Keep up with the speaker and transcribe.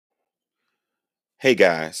Hey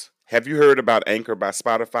guys, have you heard about Anchor by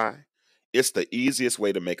Spotify? It's the easiest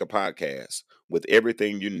way to make a podcast with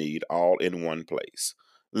everything you need all in one place.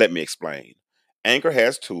 Let me explain. Anchor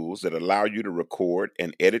has tools that allow you to record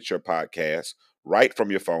and edit your podcast right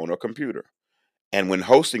from your phone or computer. And when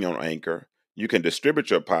hosting on Anchor, you can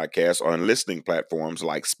distribute your podcast on listening platforms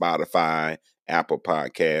like Spotify, Apple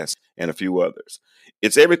Podcasts, and a few others.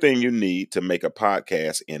 It's everything you need to make a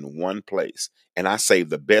podcast in one place. And I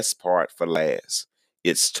save the best part for last.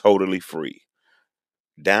 It's totally free.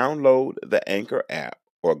 Download the Anchor app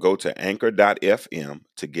or go to anchor.fm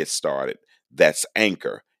to get started. That's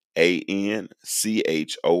Anchor, Anchor.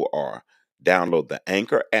 Download the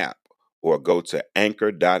Anchor app or go to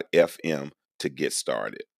anchor.fm to get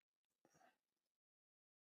started.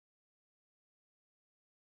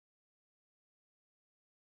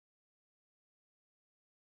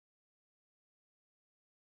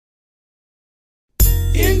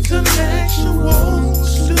 Intellectual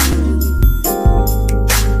stew.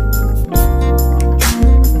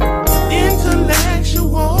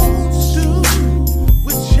 Intellectual stew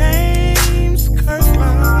with James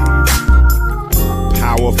Kirkland.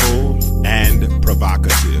 Powerful and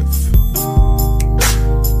provocative,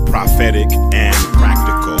 prophetic and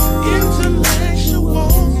practical,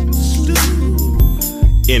 Intellectual stew.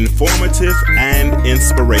 informative and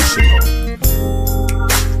inspirational.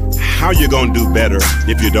 How you gonna do better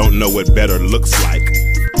if you don't know what better looks like?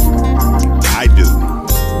 I do.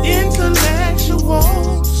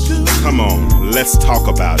 Intellectual stew. Come on, let's talk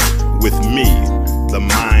about it with me, the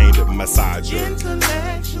mind massager.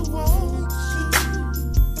 Intellectual stew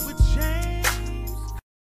with James.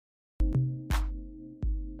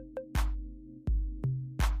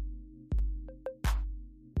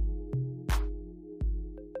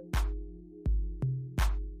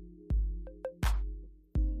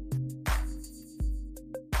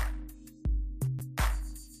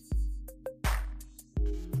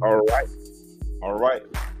 All right.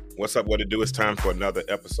 What's up? What to do? It's time for another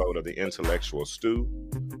episode of the Intellectual Stew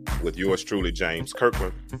with yours truly, James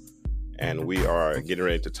Kirkland. And we are getting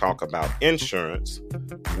ready to talk about insurance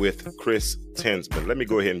with Chris Tinsman. Let me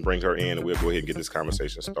go ahead and bring her in, and we'll go ahead and get this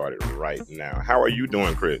conversation started right now. How are you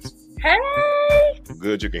doing, Chris? Hey!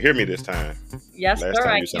 Good. You can hear me this time. Yes, Last sir.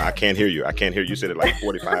 time you said, I can't hear you. I can't hear you. You said it like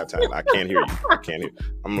 45 times. I can't hear you. I can't hear you.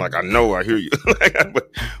 I'm like, I know I hear you. But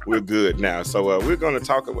we're good now. So we're going to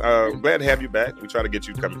talk. Glad to have you back. We try to get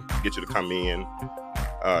you to come in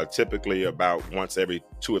typically about once every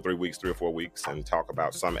 2 or 3 weeks, 3 or 4 weeks, and talk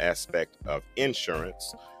about some aspect of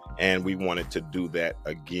insurance. And we wanted to do that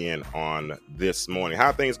again on this morning. How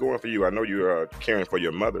are things going for you? I know you're caring for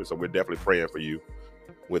your mother, so we're definitely praying for you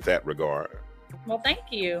with that regard. Well, thank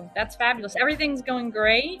you. That's fabulous. Everything's going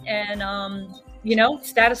great. And,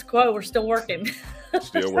 status quo, we're still working.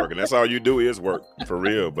 Still working. That's all you do is work, for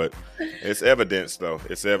real. But it's evidence, though.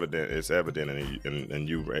 It's evident. And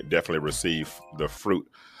you definitely receive the fruit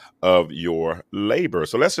of your labor.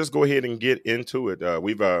 So let's just go ahead and get into it.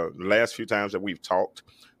 The last few times that we've talked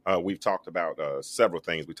about several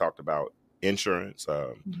things. We talked about insurance,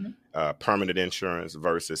 permanent insurance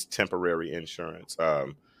versus temporary insurance.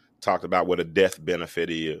 Talked about what a death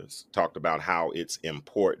benefit is. Talked about how it's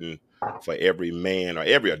important for every man or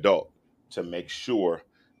every adult to make sure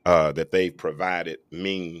that they provided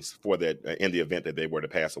means for that in the event that they were to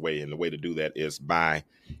pass away. And the way to do that is by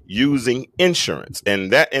using insurance.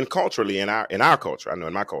 And culturally in our culture, I know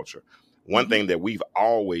in my culture, one thing that we've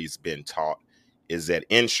always been taught is that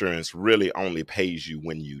insurance really only pays you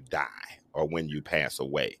when you die or when you pass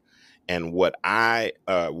away. And what I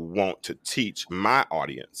want to teach my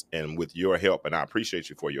audience, and with your help, and I appreciate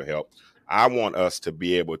you for your help, I want us to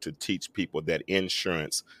be able to teach people that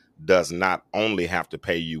insurance does not only have to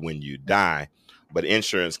pay you when you die, but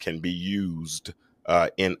insurance can be used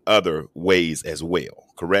in other ways as well.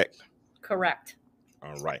 Correct? Correct.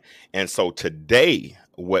 All right. And so today,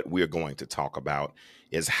 what we're going to talk about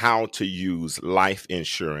is how to use life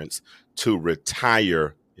insurance to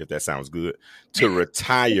retire, if that sounds good, to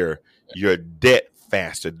retire your debt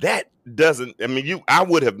faster. That doesn't, I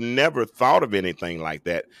would have never thought of anything like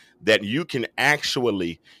that you can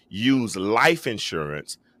actually use life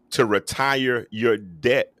insurance to retire your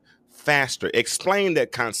debt faster. Explain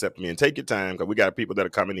that concept to me and take your time because we got people that are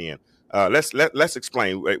coming in. Let's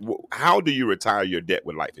explain. How do you retire your debt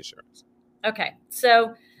with life insurance? Okay.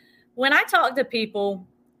 So when I talk to people,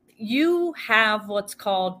 you have what's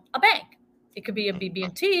called a bank. It could be a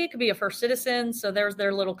BB&T. It could be a First Citizen. So there's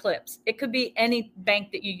their little clips. It could be any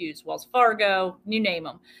bank that you use, Wells Fargo, you name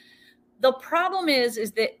them. The problem is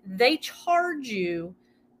that they charge you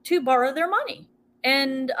to borrow their money,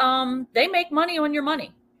 and they make money on your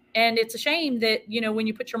money. And it's a shame that, when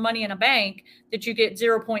you put your money in a bank, that you get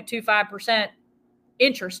 0.25%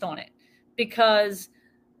 interest on it, because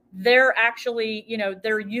they're actually,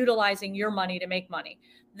 they're utilizing your money to make money.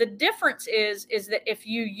 The difference is that if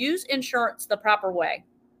you use insurance the proper way,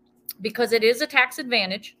 because it is a tax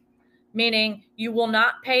advantage, meaning you will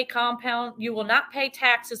not pay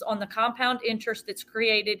taxes on the compound interest that's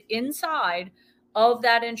created inside of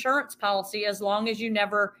that insurance policy, as long as you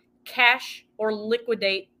never cash or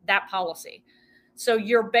liquidate that policy. So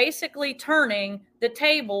you're basically turning the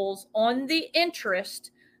tables on the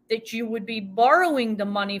interest that you would be borrowing the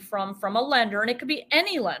money from a lender. And it could be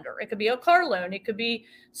any lender. It could be a car loan. It could be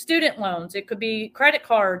student loans. It could be credit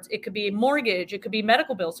cards. It could be a mortgage. It could be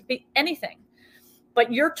medical bills. It could be anything.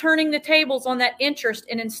 But you're turning the tables on that interest.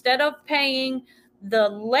 And instead of paying the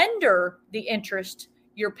lender the interest,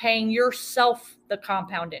 you're paying yourself the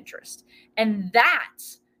compound interest. And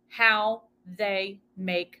that's how they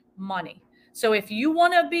make money. So if you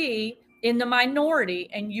want to be in the minority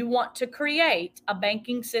and you want to create a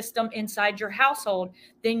banking system inside your household,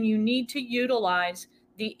 then you need to utilize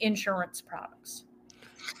the insurance products.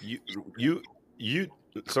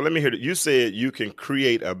 So let me hear it. You said you can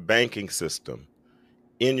create a banking system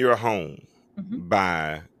in your home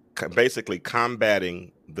by basically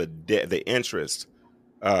combating the debt, the interest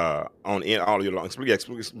on all your loans.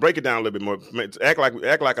 Break it down a little bit more. Act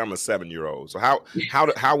like I'm a 7-year-old. So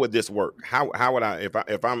how would this work? How would I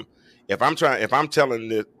if I'm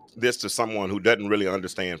telling this to someone who doesn't really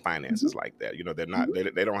understand finances like that? They're not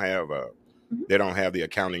they don't have the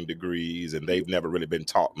accounting degrees, and they've never really been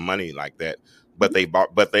taught money like that. But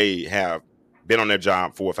they have been on their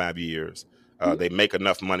job 4 or 5 years. They make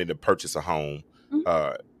enough money to purchase a home,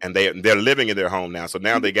 and they're living in their home now. So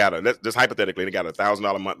now they got just hypothetically, they got a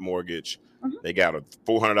 $1,000 a month mortgage, they got a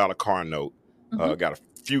 $400 car note, got a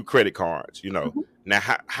few credit cards. Now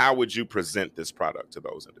how would you present this product to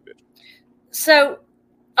those individuals? So,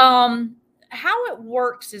 how it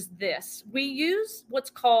works is this: we use what's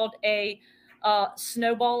called a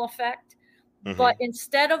snowball effect. But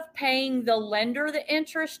instead of paying the lender the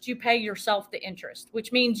interest, you pay yourself the interest,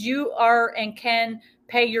 which means you are and can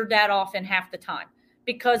pay your debt off in half the time.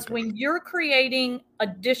 Because when you're creating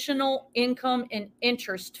additional income and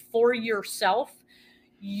interest for yourself,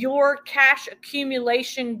 your cash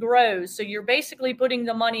accumulation grows. So you're basically putting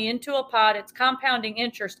the money into a pot, it's compounding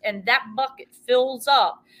interest, and that bucket fills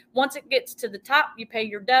up. Once it gets to the top, you pay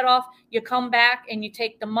your debt off, you come back and you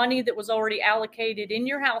take the money that was already allocated in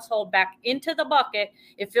your household back into the bucket.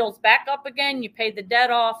 It fills back up again, you pay the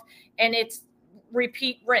debt off, and it's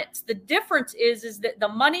repeat rents. The difference is that the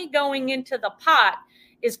money going into the pot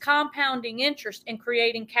is compounding interest and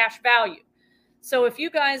creating cash value. So if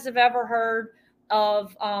you guys have ever heard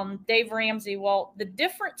of Dave Ramsey, well, the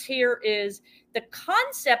difference here is the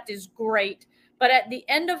concept is great, but at the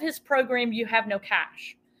end of his program, you have no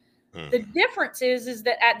cash. The difference is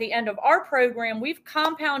that at the end of our program, we've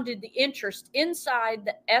compounded the interest inside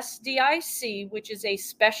the SDIC, which is a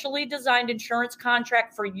specially designed insurance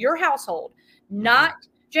contract for your household, not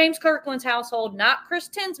James Kirkland's household, not Chris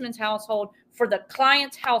Tinsman's household, for the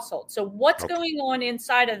client's household. So what's going on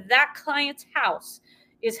inside of that client's house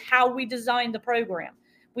is how we designed the program.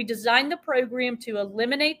 We designed the program to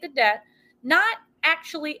eliminate the debt, not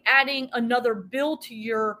actually adding another bill to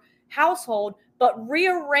your household, but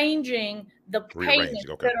rearranging the payments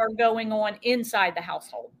that are going on inside the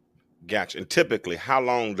household. Gotcha. And typically, how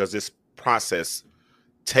long does this process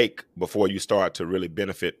take before you start to really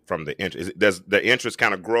benefit from the interest? Does the interest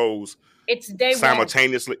kind of grows? It's day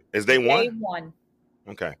simultaneously. One. Is day one? Day one.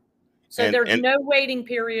 Okay. So there's no waiting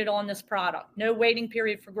period on this product, no waiting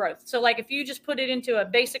period for growth. So like if you just put it into a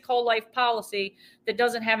basic whole life policy that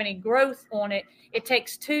doesn't have any growth on it, it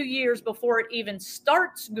takes 2 years before it even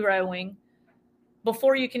starts growing,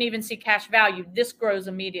 before you can even see cash value. This grows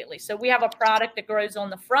immediately. So we have a product that grows on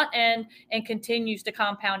the front end and continues to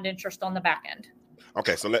compound interest on the back end.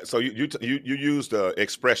 Okay, so you used the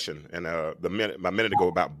expression and a minute ago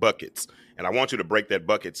about buckets, and I want you to break that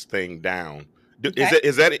buckets thing down. Okay.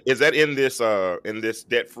 Is that in this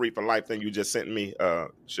debt free for life thing you just sent me?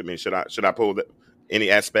 Should I pull any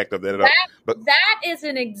aspect of that up? That is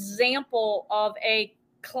an example of a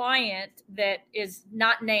client that is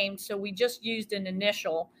not named, so we just used an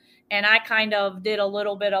initial, and I kind of did a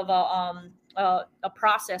little bit of a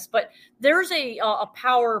process. But there's a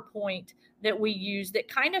PowerPoint that we use that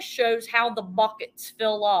kind of shows how the buckets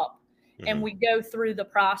fill up, and we go through the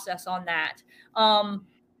process on that.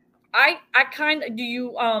 I kind of, do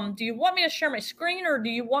you want me to share my screen, or do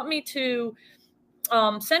you want me to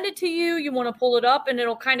send it to you? You want to pull it up and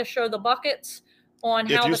it'll kind of show the buckets? on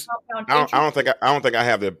If how you, the compound I interest. don't think I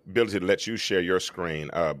have the ability to let you share your screen.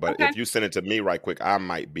 But Okay. if you send it to me right quick, I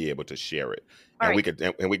might be able to share it, All and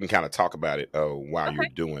right. we can kind of talk about it while you're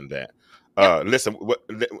Okay. doing that. Yep. Listen,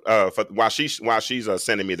 while she's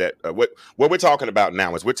sending me that, what we're talking about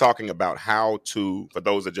now is we're talking about how to, for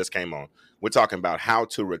those that just came on, we're talking about how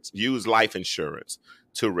to use life insurance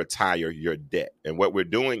to retire your debt, and what we're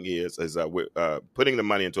doing is we're putting the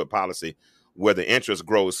money into a policy where the interest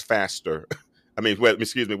grows faster. I mean, where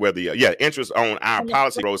the interest on our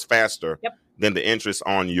policy grows faster Yep. than the interest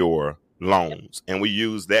on your Yep. loans, and we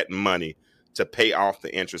use that money to pay off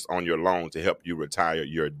the interest on your loan to help you retire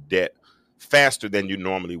your debt faster than you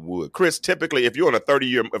normally would. Chris, typically, if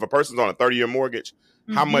a person's on a 30-year mortgage,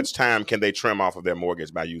 how Mhm. much time can they trim off of their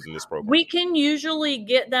mortgage by using this program? We can usually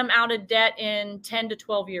get them out of debt in 10 to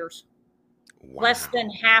 12 years. Wow. Less than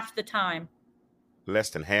half the time. Less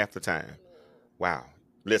than half the time. Wow.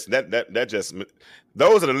 Listen, that just,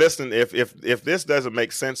 those that are listening, if this doesn't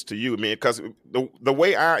make sense to you, I mean, because the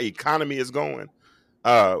way our economy is going,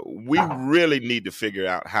 we really need to figure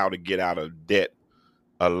out how to get out of debt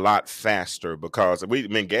a lot faster, because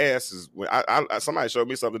gas is, somebody showed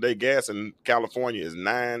me something today, gas in California is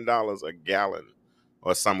 $9 a gallon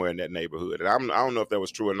or somewhere in that neighborhood. And I don't know if that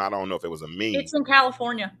was true or not. I don't know if it was a meme. It's in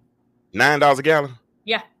California. $9 a gallon?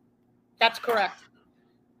 Yeah, that's correct.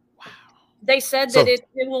 Wow. They said So- that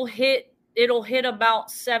it'll hit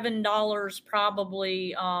about $7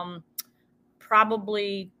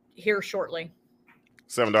 probably here shortly.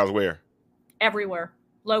 $7 where? Everywhere,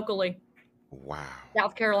 locally. Wow.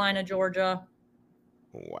 South Carolina, Georgia.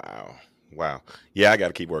 Wow. Yeah, I got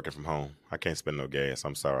to keep working from home. I can't spend no gas.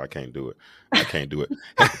 I'm sorry, I can't do it.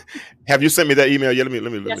 Have you sent me that email? Yeah, let me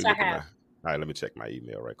Yes, look I at have. all right, let me check my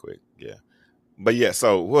email right quick. Yeah. But yeah,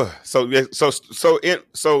 so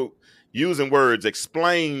using words,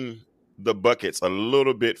 explain the buckets a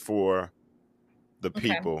little bit for the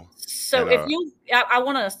people. So And, if you, I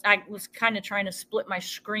was kind of trying to split my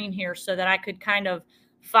screen here so that I could kind of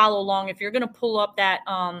follow along. If you're going to pull up that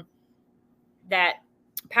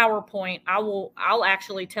PowerPoint, I'll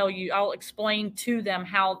actually tell you, I'll explain to them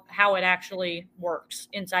how it actually works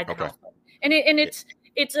inside the household. And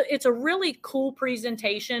it's a really cool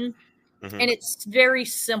presentation. Mhm. And it's very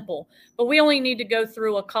simple, but we only need to go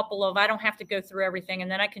through a couple of, I don't have to go through everything,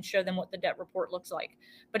 and then I can show them what the debt report looks like.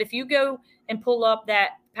 But if you go and pull up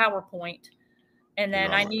that PowerPoint, and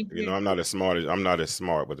then I'm not as smart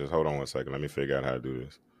with this. Hold on one second. Let me figure out how to do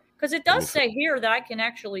this. Because it does say here that I can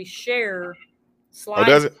actually share slides. Oh,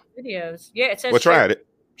 does it? Videos. Yeah, it says. Well, try it.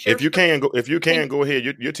 If you screen. can go ahead.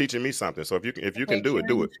 You're teaching me something. So if you can do it,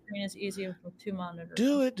 do it. Screen is easy with two monitors.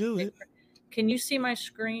 Do it. Can you see my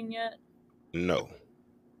screen yet? No,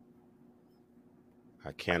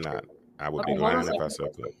 I cannot. I would be lying if I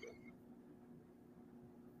said that.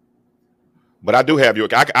 But I do have your.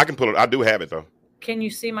 I can pull it. I do have it though. Can you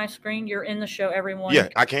see my screen? You're in the show, everyone. Yeah,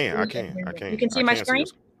 I can. You can see my screen?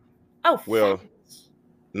 Oh, well,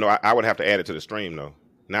 no, I would have to add it to the stream though.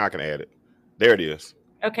 Now I can add it. There it is.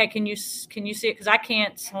 Okay, can you see it? Because I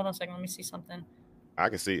can't. Hold on a second. Let me see something. I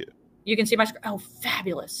can see it. You can see my screen. Oh,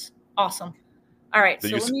 fabulous! Awesome. All right,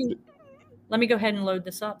 so let me go ahead and load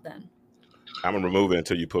this up then. I'm gonna remove it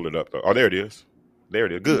until you pull it up though. Oh, there it is. There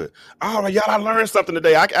it is. Good. All right, y'all. I learned something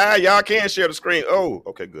today. Y'all can share the screen. Oh,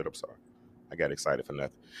 okay, good. I'm sorry. I got excited for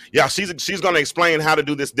nothing. Yeah, she's going to explain how to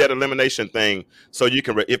do this debt elimination thing, so you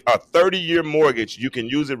can, if a 30-year mortgage, you can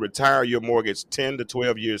use it, retire your mortgage 10 to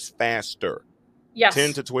 12 years faster. Yes.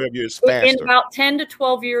 10 to 12 years faster. In about 10 to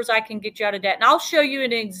 12 years, I can get you out of debt. And I'll show you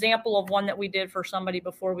an example of one that we did for somebody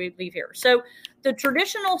before we leave here. So the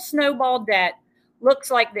traditional snowball debt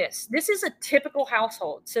looks like this. This is a typical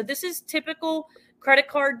household. So this is typical credit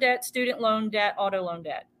card debt, student loan debt, auto loan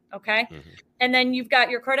debt. Okay. Mm-hmm. And then you've got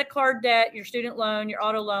your credit card debt, your student loan, your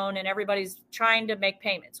auto loan, and everybody's trying to make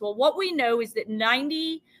payments. Well, what we know is that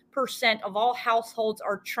 90% of all households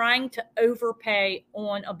are trying to overpay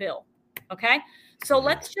on a bill. Okay. So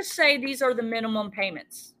let's just say these are the minimum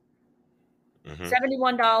payments.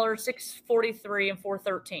 $71, $643, and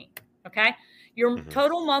 $413. Okay. Your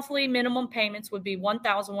total monthly minimum payments would be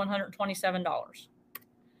 $1,127.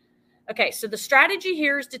 Okay, so the strategy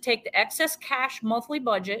here is to take the excess cash monthly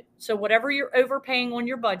budget, so whatever you're overpaying on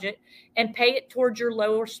your budget, and pay it towards your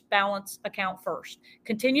lowest balance account first.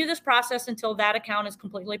 Continue this process until that account is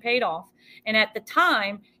completely paid off. And at the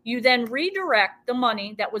time, you then redirect the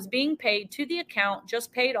money that was being paid to the account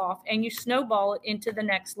just paid off, and you snowball it into the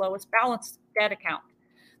next lowest balance debt account.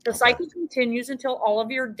 The cycle continues until all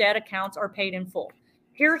of your debt accounts are paid in full.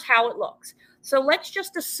 Here's how it looks. So let's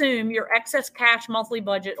just assume your excess cash monthly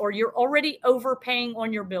budget, or you're already overpaying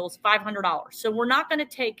on your bills, $500. So we're not going to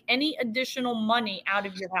take any additional money out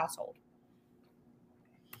of your household.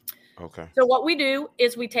 Okay. So what we do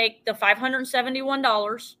is we take the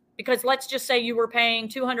 $571, because let's just say you were paying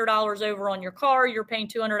 $200 over on your car, you're paying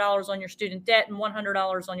 $200 on your student debt, and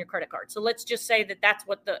 $100 on your credit card. So let's just say that that's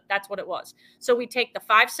what it was. So we take the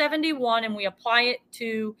 571 and we apply it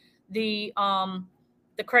to the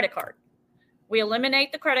credit card. We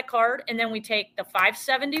eliminate the credit card, and then we take the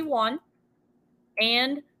 571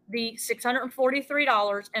 and the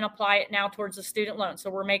 $643 and apply it now towards the student loan. So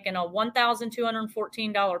we're making a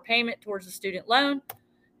 $1,214 payment towards the student loan.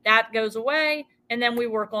 That goes away, and then we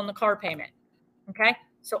work on the car payment. Okay?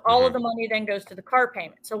 So all of the money then goes to the car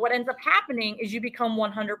payment. So what ends up happening is you become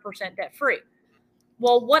 100% debt free.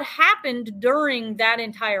 Well, what happened during that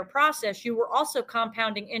entire process, you were also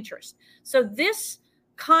compounding interest. So this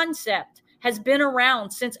concept has been around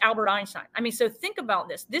since Albert Einstein. I mean, so think about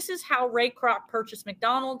this. This is how Ray Kroc purchased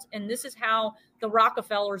McDonald's, and this is how the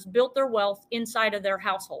Rockefellers built their wealth inside of their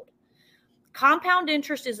household. Compound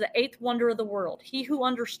interest is the eighth wonder of the world. He who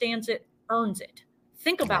understands it earns it.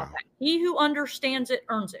 Think about that. He who understands it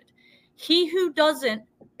earns it. He who doesn't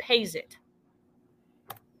pays it.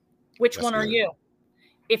 Which one are you?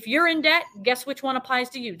 If you're in debt, guess which one applies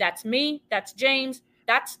to you? That's me. That's James.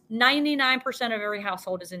 That's 99% of every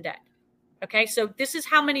household is in debt. Okay, so this is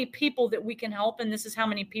how many people that we can help, and this is how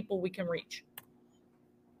many people we can reach.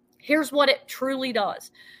 Here's what it truly does.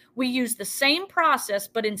 We use the same process,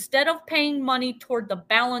 but instead of paying money toward the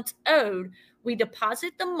balance owed, we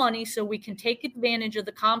deposit the money so we can take advantage of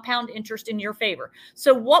the compound interest in your favor.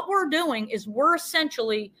 So what we're doing is we're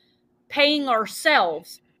essentially paying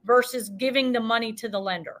ourselves versus giving the money to the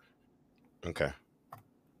lender. Okay.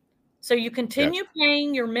 So you continue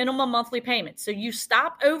paying your minimum monthly payments. So you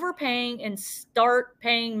stop overpaying and start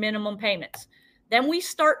paying minimum payments. Then we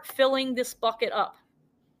start filling this bucket up.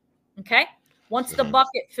 Okay? Once the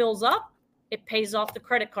bucket fills up, it pays off the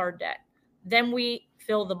credit card debt. Then we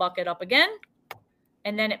fill the bucket up again,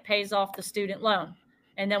 and then it pays off the student loan.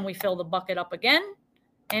 And then we fill the bucket up again,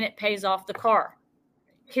 and it pays off the car.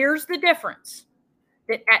 Here's the difference.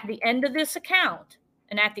 That at the end of this account,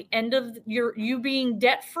 and at the end of you being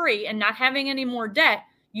debt-free and not having any more debt,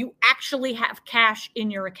 you actually have cash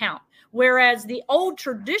in your account. Whereas the old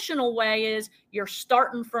traditional way is you're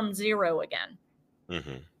starting from zero again.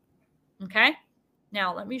 Okay?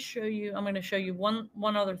 Now, let me show you. I'm going to show you one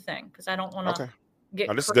other thing, because I don't want to get...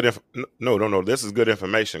 Oh, this is good. No. This is good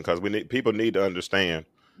information, because people need to understand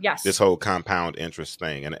this whole compound interest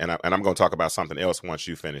thing. And I'm going to talk about something else once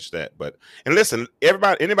you finish that. And listen,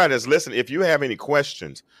 anybody that's listening, if you have any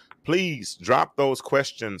questions, please drop those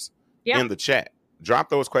questions in the chat. Drop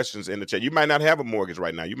those questions in the chat. You might not have a mortgage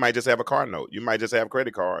right now. You might just have a car note. You might just have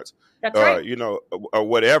credit cards. That's right. You know, or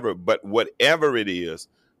whatever. But whatever it is,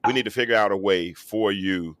 we need to figure out a way for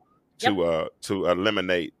you to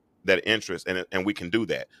eliminate that interest, and we can do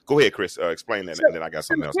that. Go ahead, Chris. Explain that, and then I got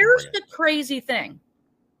something else. Here's the crazy thing.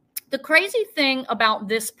 The crazy thing about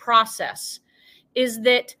this process is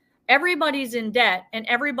that everybody's in debt and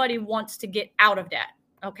everybody wants to get out of debt.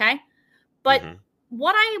 Okay. But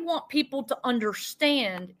what I want people to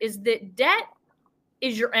understand is that debt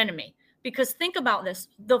is your enemy. Because think about this,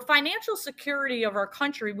 the financial security of our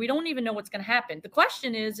country, we don't even know what's going to happen. The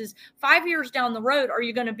question is 5 years down the road, are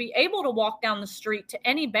you going to be able to walk down the street to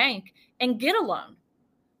any bank and get a loan?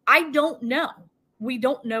 I don't know. We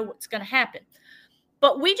don't know what's going to happen.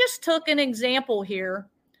 But we just took an example here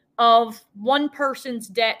of one person's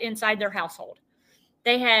debt inside their household.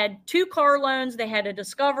 They had 2 car loans, they had a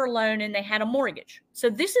Discover loan, and they had a mortgage. So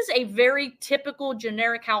this is a very typical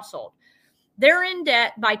generic household. They're in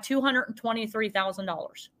debt by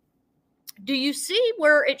 $223,000. Do you see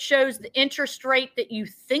where it shows the interest rate that you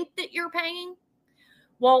think that you're paying?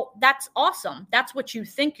 Well, that's awesome. That's what you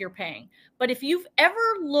think you're paying. But if you've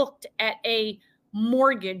ever looked at a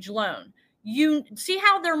mortgage loan, you see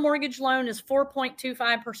how their mortgage loan is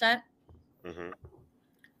 4.25%?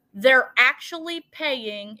 They're actually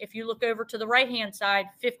paying, if you look over to the right-hand side,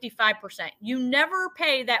 55%. You never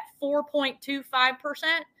pay that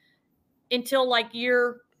 4.25% until like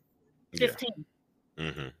year 15.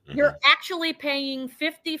 You're actually paying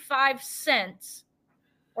 55 cents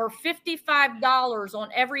or $55 on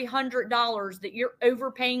every $100 that you're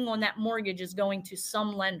overpaying on that mortgage is going to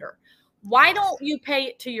some lender. Why don't you pay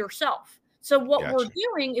it to yourself? So what we're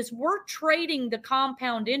doing is we're trading the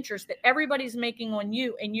compound interest that everybody's making on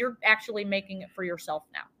you, and you're actually making it for yourself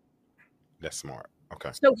now. That's smart. Okay.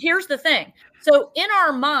 So here's the thing. So in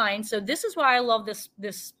our mind, so this is why I love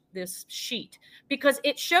this this sheet because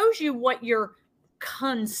it shows you what your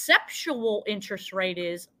conceptual interest rate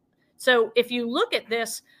is. So if you look at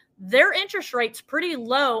this, their interest rate's pretty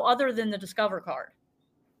low other than the Discover card.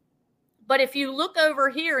 But if you look over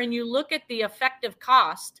here and you look at the effective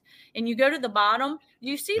cost and you go to the bottom,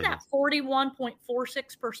 you see that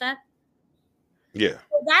 41.46%. Yeah.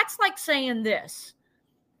 So that's like saying this,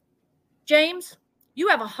 James, you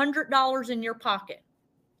have $100 in your pocket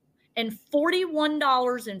and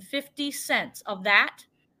 $41.50 of that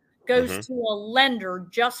goes to a lender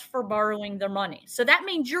just for borrowing their money. So that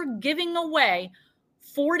means you're giving away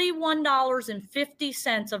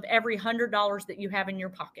 $41.50 of every $100 that you have in your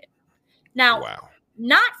pocket. Now,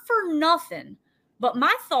 not for nothing, but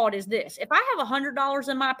my thought is this. If I have $100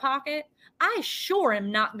 in my pocket, I sure am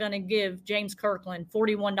not going to give James Kirkland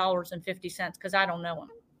 $41.50 because I don't know him.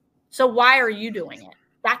 So why are you doing it?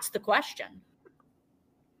 That's the question.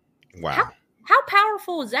 Wow. How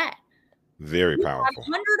powerful is that? Very powerful.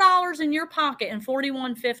 You have $100 in your pocket and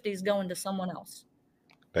 $41.50 is going to someone else.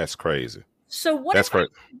 That's crazy. So what if I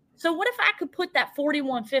could put that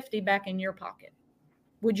 $41.50 back in your pocket?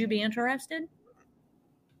 Would you be interested?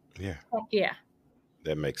 Yeah. Heck yeah.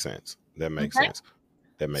 That makes sense. That makes sense.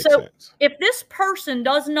 If this person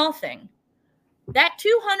does nothing, that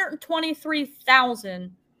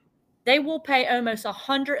 $223,000, they will pay almost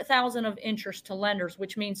 $100,000 of interest to lenders,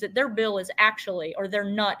 which means that their bill is actually, or their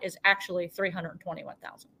nut is actually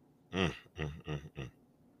 $321,000.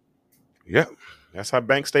 Yep. That's how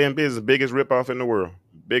banks stay in business. Biggest ripoff in the world.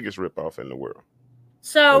 Biggest ripoff in the world.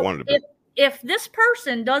 So if this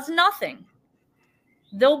person does nothing,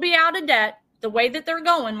 they'll be out of debt the way that they're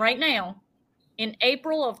going right now in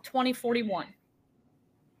April of 2041.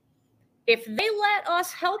 If they let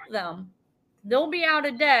us help them, they'll be out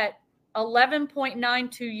of debt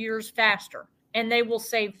 11.92 years faster, and they will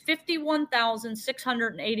save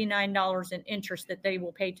 $51,689 in interest that they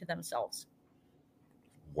will pay to themselves.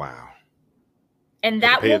 Wow. And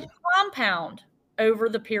that will compound over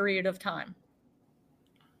the period of time.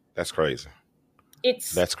 That's crazy.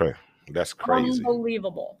 That's crazy. That's crazy.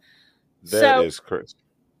 Unbelievable. That is crazy.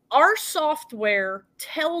 Our software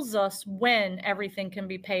tells us when everything can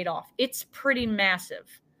be paid off. It's pretty massive.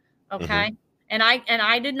 Okay. And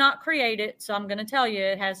I did not create it, so I'm going to tell you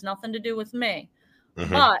it has nothing to do with me.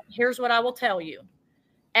 But here's what I will tell you.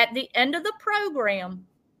 At the end of the program,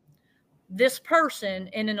 this person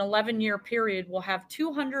in an 11-year period will have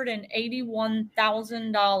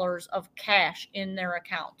 $281,000 of cash in their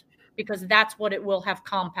account because that's what it will have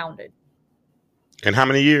compounded. And how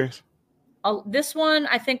many years? This one,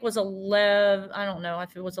 I think, was 11. I don't know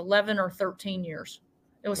if it was 11 or 13 years.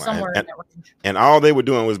 It was somewhere in that range. And all they were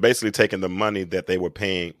doing was basically taking the money that they were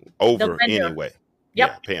paying over anyway.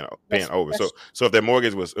 Yep. Yeah, paying over. So if their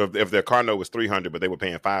mortgage was, if their car note was $300, but they were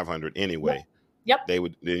paying $500 anyway. Yep.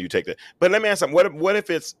 Then you take that. But let me ask something. What if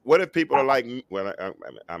people are like, well,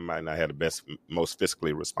 I might not have the most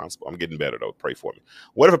fiscally responsible. I'm getting better though. Pray for me.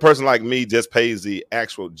 What if a person like me just pays the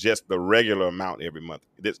regular amount every month?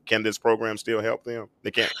 Can this program still help them?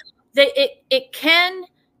 They can't. It can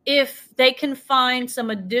if they can find some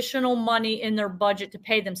additional money in their budget to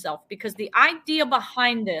pay themselves, because the idea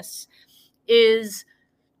behind this is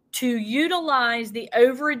to utilize the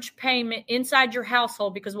overage payment inside your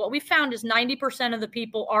household, because what we found is 90% of the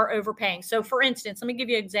people are overpaying. So for instance, let me give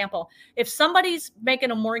you an example. If somebody's making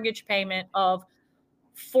a mortgage payment of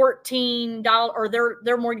 $14 or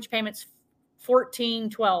their mortgage payment's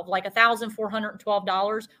 $1,412, like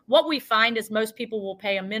 $1,412, what we find is most people will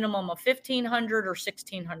pay a minimum of $1,500 or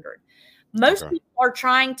 $1,600. Most people are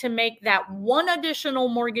trying to make that one additional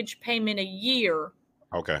mortgage payment a year.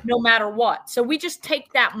 Okay. No matter what. So we just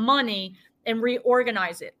take that money and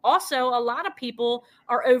reorganize it. Also, a lot of people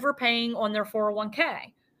are overpaying on their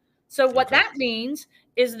 401k. So what that means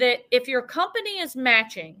is that if your company is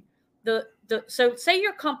matching so say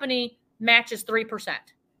your company matches 3%,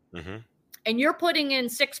 and you're putting in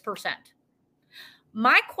 6%.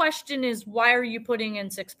 My question is, why are you putting in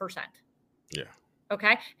 6%? Yeah.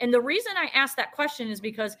 Okay. And the reason I ask that question is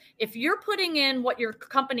because if you're putting in what your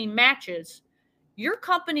company matches, your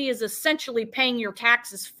company is essentially paying your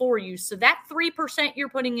taxes for you. So that 3% you're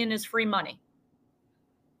putting in is free money.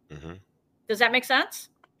 Does that make sense?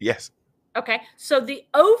 Yes. Okay. So the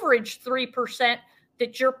overage 3%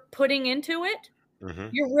 that you're putting into it,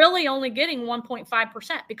 you're really only getting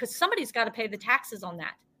 1.5% because somebody's got to pay the taxes on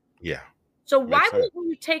that. Yeah. So why wouldn't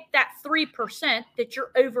you take that 3% that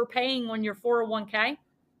you're overpaying on your 401k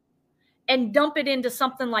and dump it into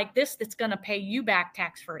something like this that's going to pay you back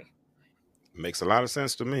tax-free? Makes a lot of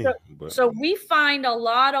sense to me. So we find a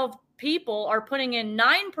lot of people are putting in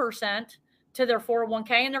 9%, to their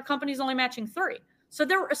 401k, and their company's only matching 3%. So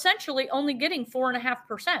they're essentially only getting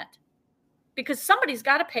 4.5% because somebody's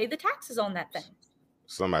got to pay the taxes on that thing.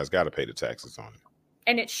 Somebody's got to pay the taxes on it.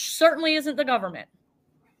 And it certainly isn't the government.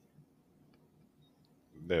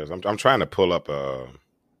 I'm trying to pull up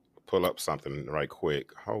something right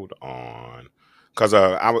quick. Hold on, because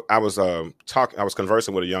I was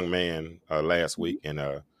conversing with a young man last week, and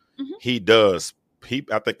I think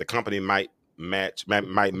the company might match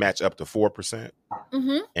up to 4%,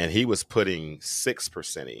 and he was putting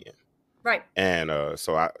 6% in. Right. And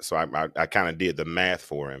so I kind of did the math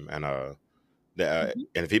for him, and and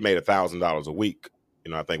if he made $1,000 a week,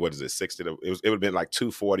 I think, what is it, 60? It would have been like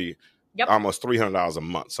 $240. Yep. Almost $300 a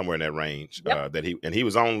month, somewhere in that range. Yep. He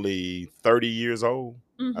was only 30 years old,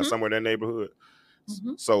 somewhere in that neighborhood.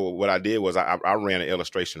 So what I did was I ran an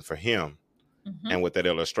illustration for him, and with that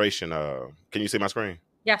illustration, can you see my screen?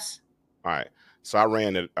 Yes. All right. So I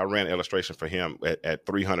ran an illustration for him at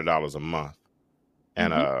 $300 a month,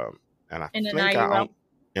 and I in think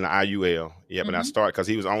in an IUL, yeah. But I started because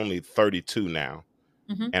he was only 32 now,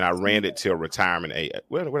 and I ran it till retirement age.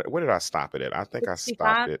 Where did I stop it at? I think 65?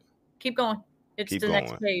 I stopped it. Keep going. It's Keep the going.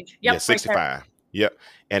 next page. Yep, yeah, 65. Right, yep.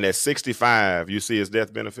 And at 65, you see his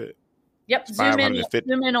death benefit? Yep. Zoom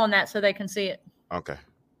in on that so they can see it. Okay.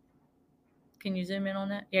 Can you zoom in on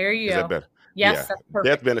that? There you go. Is that better? Yes, yeah. That's perfect.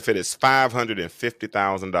 Death benefit is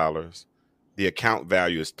 $550,000. The account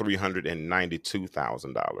value is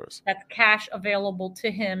 $392,000. That's cash available to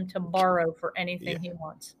him to borrow for anything he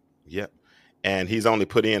wants. Yep. And he's only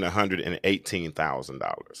put in $118,000,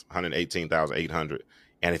 $118,800.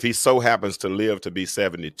 And if he so happens to live to be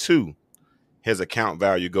 72, his account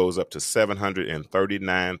value goes up to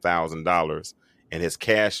 $739,000, and his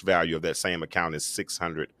cash value of that same account is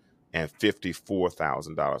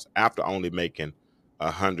 $654,000 after only making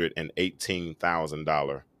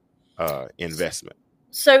 $118,000 investment.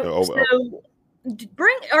 So are you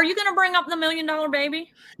going to bring up the $1 Million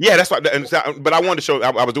Baby? Yeah, that's what. But I wanted to show.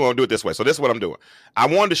 I was doing it this way. So this is what I'm doing. I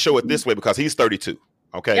wanted to show it this way because he's 32.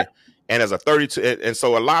 Okay. Yep. And as a 32, and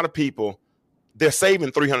so a lot of people, they're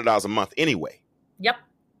saving $300 a month anyway. Yep.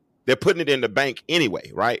 They're putting it in the bank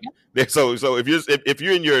anyway, right? Yep. So if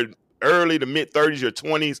you're in your early to mid 30s, your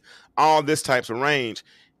 20s, all this types of range,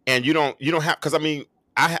 and you don't have, because I mean,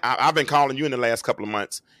 I've been calling you in the last couple of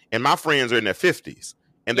months, and my friends are in their 50s,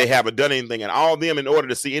 and they haven't done anything, and all of them, in order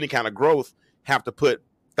to see any kind of growth, have to put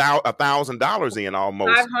 $1,000 in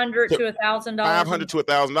almost. $500 to $1,000. $500 to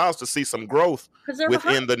 $1,000 to see some growth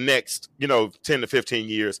within the next, 10 to 15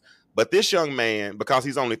 years. But this young man, because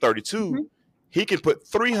he's only 32, he can put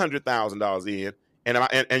 $300,000 in,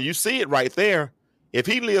 and you see it right there. If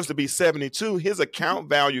he lives to be 72, his account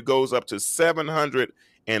value goes up to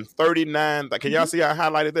 $739,000. Can y'all see I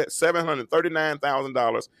highlighted that?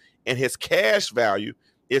 $739,000, and his cash value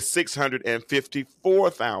is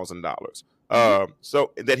 $654,000.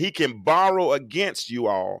 So that he can borrow against you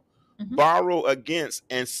all, borrow against,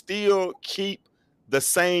 and still keep the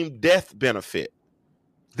same death benefit.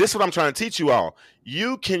 This is what I'm trying to teach you all.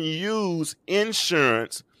 You can use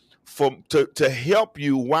insurance to help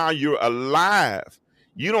you while you're alive.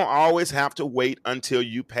 You don't always have to wait until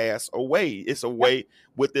you pass away. It's a way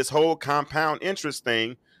with this whole compound interest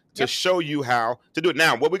thing to show you how to do it.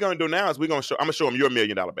 Now, what we're going to do now is I'm going to show him your $1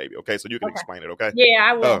 Million Baby. Okay. So you can explain it. Okay. Yeah,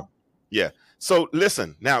 I will. Yeah. So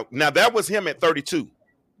listen, now that was him at 32,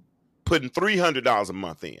 putting $300 a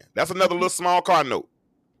month in. That's another little small car note.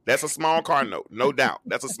 That's a small car note. No doubt.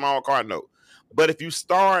 That's a small car note. But if you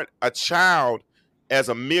start a child as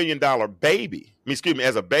a $1 Million baby,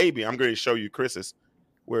 as a baby, I'm going to show you Chris's.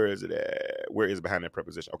 Where is it at? Where is it behind that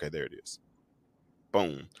preposition? Okay, there it is.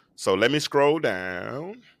 Boom. So let me scroll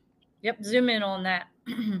down. Yep, zoom in on that.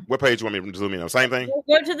 What page do you want me to zoom in on? Same thing?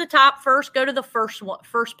 Go to the top first. Go to the first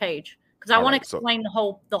page, because I want to explain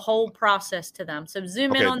the whole process to them. So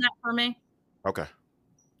zoom in on that for me. Okay.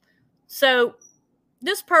 So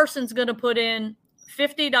this person's going to put in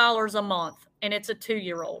 $50 a month, and it's a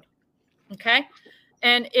 2-year-old. Okay.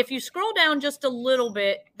 And if you scroll down just a little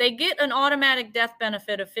bit, they get an automatic death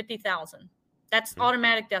benefit of $50,000. That's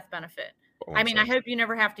automatic death benefit. Oh, I mean, I hope you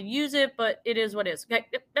never have to use it, but it is what it is. Okay.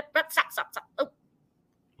 Stop. Oh.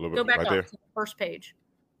 Go back up to the first page.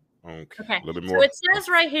 Okay. A little bit more. So it says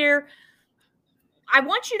right here, I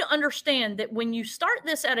want you to understand that when you start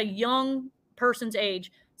this at a young person's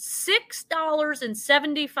age,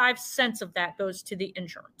 $6.75 of that goes to the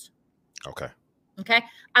insurance. Okay. Okay.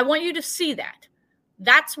 I want you to see that.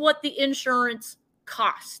 That's what the insurance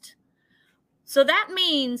cost. So that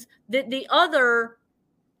means that the other,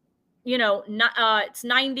 it's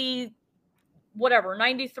 90, whatever,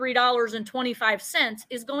 $93.25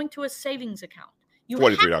 is going to a savings account. You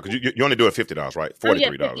 $43 because you only do it $50, right? $43. Oh, yeah,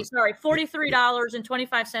 50, sorry,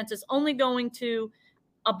 $43.25 is only going to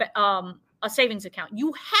a savings account.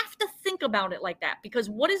 You have to think about it like that, because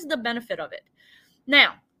what is the benefit of it?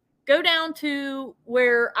 Now, go down to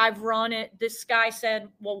where I've run it. This guy said,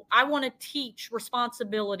 well, I want to teach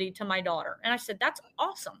responsibility to my daughter. And I said, that's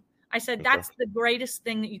awesome. I said, that's the greatest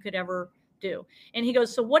thing that you could ever do. And he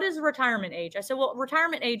goes, so what is the retirement age? I said, well,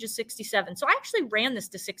 retirement age is 67. So I actually ran this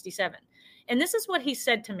to 67. And this is what he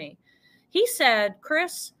said to me. He said,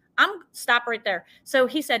 Chris, stop right there. So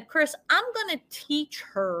he said, Chris, I'm going to teach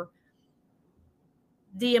her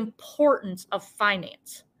the importance of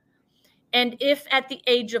finance. And if at the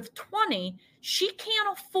age of 20, she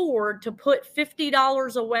can't afford to put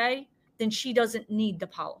 $50 away, then she doesn't need the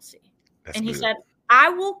policy. And he said, I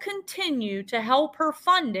will continue to help her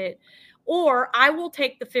fund it, or I will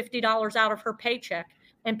take the $50 out of her paycheck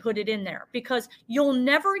and put it in there, because you'll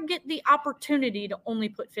never get the opportunity to only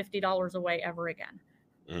put $50 away ever again.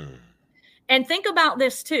 And think about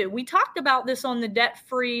this too. We talked about this on the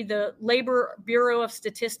debt-free, the Labor Bureau of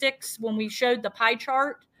Statistics, when we showed the pie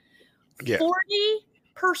chart. Yeah.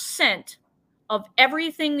 40% of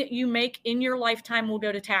everything that you make in your lifetime will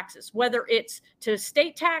go to taxes, whether it's to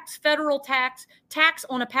state tax, federal tax, tax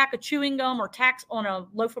on a pack of chewing gum, or tax on a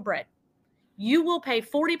loaf of bread. You will pay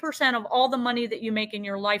 40% of all the money that you make in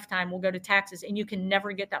your lifetime will go to taxes, and you can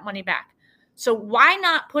never get that money back. So why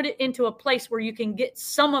not put it into a place where you can get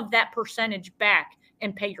some of that percentage back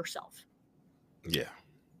and pay yourself? Yeah.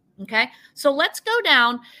 Okay. So let's go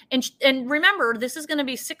down and remember, this is going to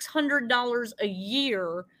be $600 a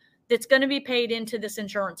year that's going to be paid into this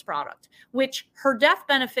insurance product, which her death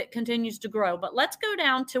benefit continues to grow. But let's go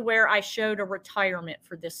down to where I showed a retirement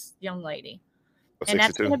for this young lady. And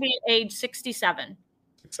that's going to be at age 67.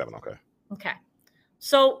 67. Okay. Okay.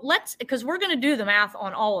 So because we're going to do the math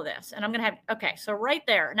on all of this, and I'm going to okay. So right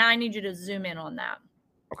there. Now I need you to zoom in on that.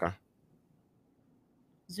 Okay.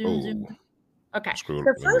 Zoom. Okay. So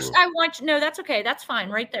first I want you, no, that's okay. That's fine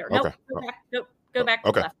right there. Okay. Nope, go back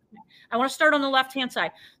to the left. I want to start on the left-hand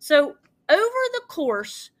side. So over the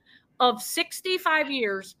course of 65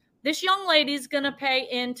 years, this young lady is going to pay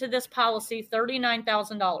into this policy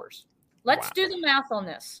 $39,000. Let's do the math on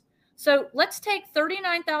this. So let's take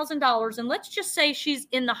 $39,000 and let's just say she's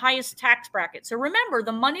in the highest tax bracket. So remember,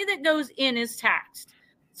 the money that goes in is taxed.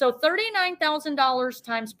 So $39,000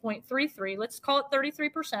 times 0.33, let's call it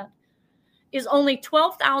 33%, is only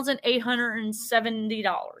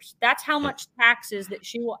 $12,870. That's how much taxes that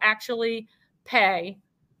she will actually pay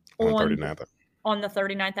on the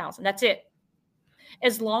 $39,000. That's it.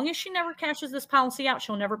 As long as she never cashes this policy out,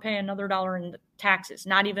 she'll never pay another dollar in taxes,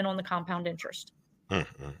 not even on the compound interest,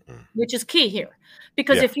 which is key here.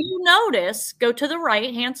 Because if you notice, go to the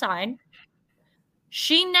right-hand side,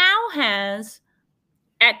 she now has,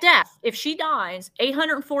 at death, if she dies,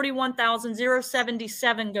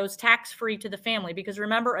 $841,077 goes tax-free to the family. Because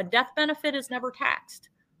remember, a death benefit is never taxed.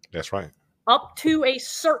 That's right. Up to a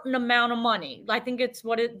certain amount of money. I think it's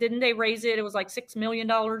didn't they raise it? It was like $6 million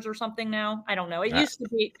or something now. I don't know. It used to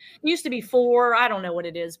be $4. I don't know what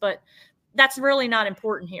it is, but that's really not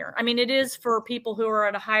important here. I mean, it is for people who are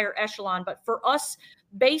at a higher echelon, but for us,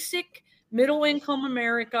 basic middle income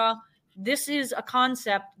America, this is a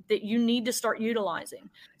concept that you need to start utilizing.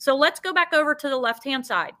 So let's go back over to the left-hand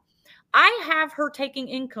side. I have her taking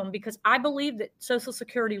income because I believe that Social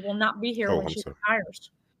Security will not be here when she retires.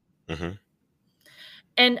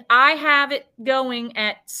 And I have it going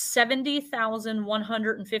at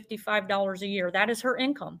 $70,155 a year. That is her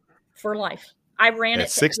income for life. I ran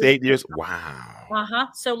it 68 years. Wow.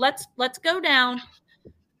 So let's go down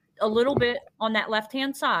a little bit on that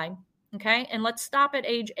left-hand side. Okay. And let's stop at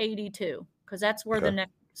age 82, because that's where the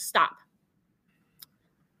next stop.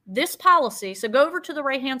 This policy. So go over to the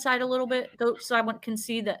right-hand side a little bit. So I can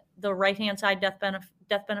see the right-hand side death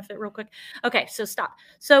benefit real quick. Okay. So stop.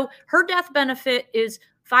 So her death benefit is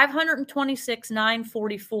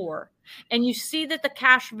 $526,944. And you see that the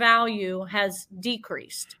cash value has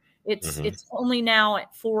decreased. It's only now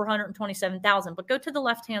at $427,000. But go to the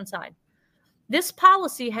left-hand side. This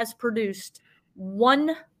policy has produced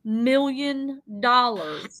 $1 million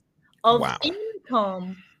of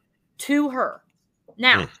income to her.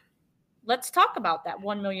 Now, let's talk about that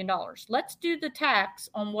 $1 million. Let's do the tax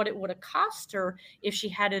on what it would have cost her if she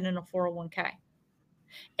had it in a 401k.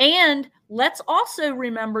 And let's also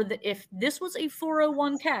remember that if this was a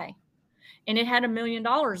 401k and it had $1 million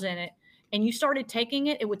in it and you started taking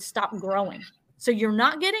it, it would stop growing. So you're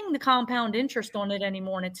not getting the compound interest on it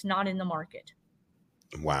anymore, and it's not in the market.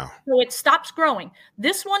 Wow. So it stops growing.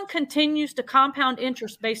 This one continues to compound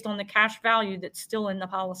interest based on the cash value that's still in the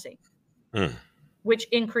policy, which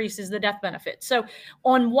increases the death benefit. So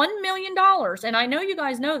on $1 million, and I know you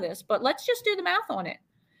guys know this, but let's just do the math on it.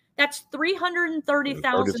 That's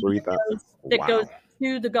 $330,000 that goes Wow.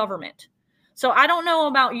 to the government. So I don't know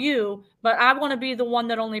about you, but I want to be the one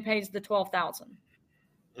that only pays the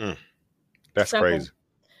 $12,000. That's crazy.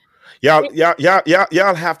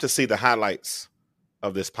 Y'all have to see the highlights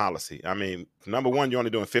of this policy. I mean, number one, you're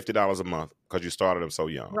only doing $50 a month because you started them so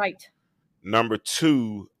young. Right. Number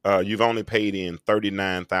two, you've only paid in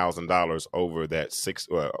 $39,000 over that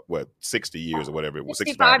 60 years or whatever it was,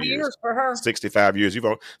 65 years for her. 65 years.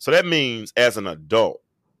 So that means as an adult,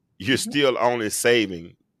 you're still only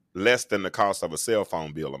saving less than the cost of a cell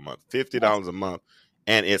phone bill a month, $50 a month,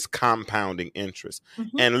 and it's compounding interest.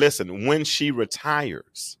 And listen, when she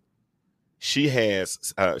retires, we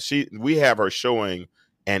have her showing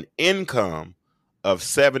an income of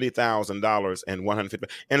 $70,000 and $150.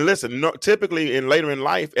 And listen, typically later in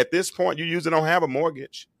life, at this point, you usually don't have a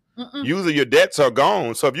mortgage. Usually your debts are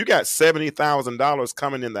gone. So if you got $70,000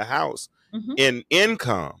 coming in the house in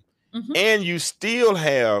income, and you still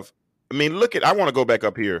have, I mean, I want to go back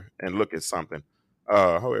up here and look at something.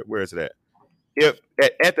 Where is it at? If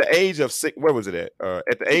at the age of where was it at?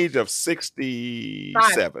 At the age of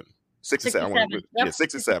 67. 67.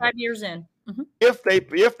 65 years in. If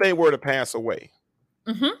they were to pass away,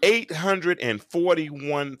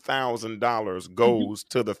 $841,000 goes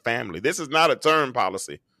to the family. This is not a term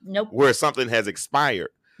policy. Nope. Where something has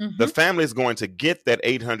expired. The family is going to get that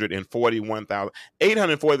 $841,000.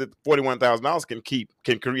 $841,000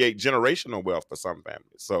 can create generational wealth for some families.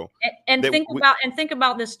 So think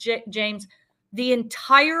about this, James. The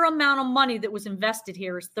entire amount of money that was invested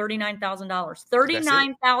here is $39,000.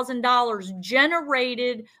 $39,000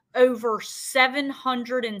 generated over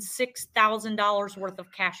 $706,000 worth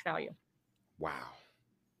of cash value. Wow.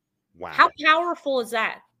 How powerful is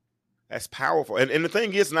that? That's powerful. And the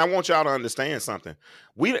thing is, and I want y'all to understand something.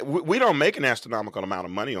 We don't make an astronomical amount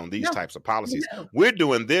of money on these types of policies. No. We're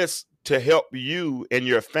doing this to help you and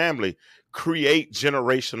your family create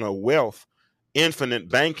generational wealth, infinite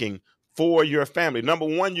banking for your family. Number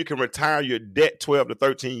one, you can retire your debt 12 to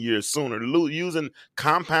 13 years sooner using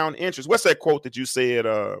compound interest. What's that quote that you said?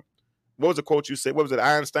 What was the quote you said? What was it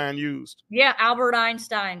Einstein used? Yeah, Albert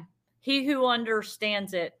Einstein. He who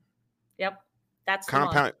understands it. Yep. That's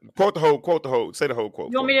compound. Quote the whole. Say the whole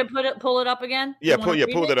quote. You want me to pull it up again? Yeah, pull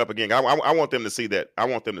that up again. I want them to see that. I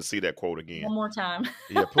want them to see that quote again. One more time.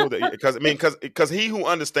 Yeah, pull that because he who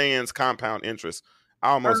understands compound interest. I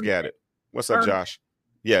almost got it. What's up, Josh?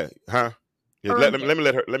 Yeah, huh? Yeah, let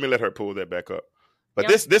me let her pull that back up. But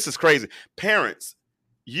this is crazy. Parents,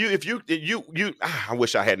 I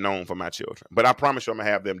wish I had known for my children, but I promise you I'm gonna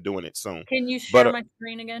have them doing it soon. Can you share my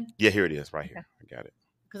screen again? Yeah, here it is, right here. I got it.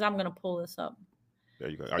 Because I'm gonna pull this up. There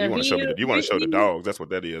you go. You want to show me? You want to show the dogs? That's what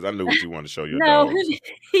that is. I knew what you want to show your dogs.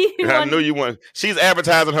 I knew you want. She's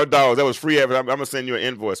advertising her dogs. That was free advertising. I'm gonna send you an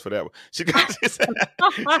invoice for that one. She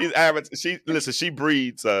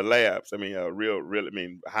breeds labs. I mean, real. I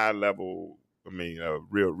mean, high level. I mean,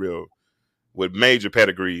 real with major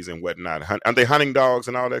pedigrees and whatnot. Aren't they hunting dogs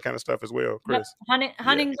and all that kind of stuff as well, Chris? Yep.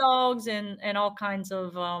 Hunting dogs and all kinds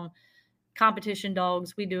of competition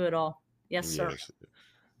dogs. We do it all. Yes, sir. Yes.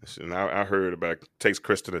 And I heard about it. Takes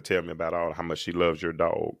Kristen to tell me about how much she loves your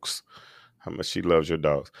dogs. How much she loves your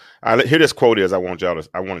dogs. Here this quote is. I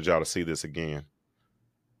wanted y'all to see this again.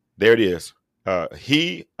 There it is.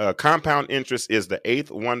 Compound interest is the eighth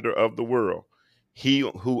wonder of the world. He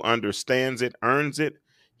who understands it earns it.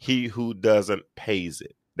 He who doesn't pays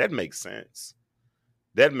it. That makes sense.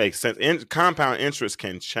 Compound interest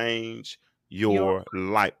can change your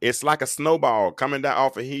life. It's like a snowball coming down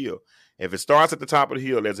off a hill. If it starts at the top of the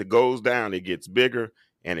hill, as it goes down, it gets bigger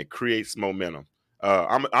and it creates momentum.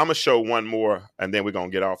 I'm gonna show one more, and then we're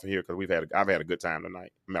gonna get off of here because I've had a good time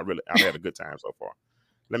tonight. I've had a good time so far.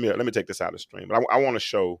 Let me take this out of the stream. But I want to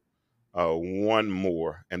show one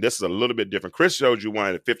more, and this is a little bit different. Chris showed you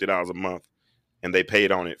one at $50 a month, and they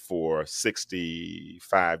paid on it for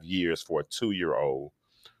 65 years for a 2-year-old.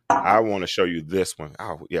 I want to show you this one.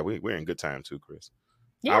 Oh yeah, we're in good time too, Chris.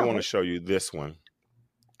 Yeah, I want to show you this one.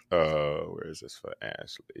 Where is this for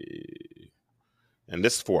Ashley? And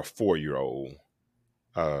this is for a 4-year-old.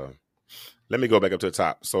 Let me go back up to the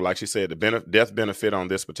top. So like she said, the death benefit on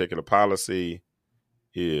this particular policy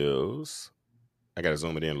is, I got to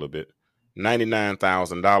zoom it in a little bit,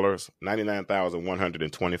 $99,000,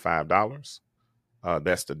 $99,125.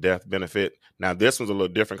 That's the death benefit. Now this one's a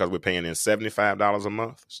little different because we're paying in $75 a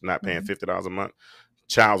month. It's not paying $50 a month.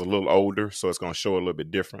 child's a little older, so it's going to show a little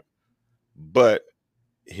bit different. But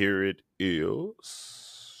here it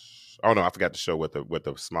is. Oh no, I forgot to show what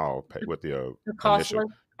the small pay, what the cost initial.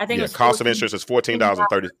 was. I think it was Cost of insurance is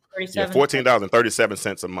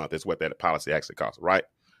 $14.37 a month is what that policy actually costs, right?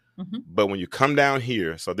 Mm-hmm. But when you come down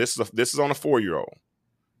here, so this is on a 4-year-old.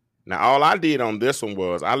 Now all I did on this one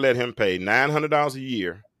was I let him pay $900 a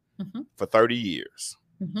year for 30 years.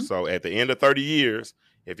 So at the end of 30 years,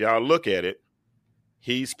 if y'all look at it,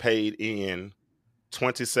 he's paid in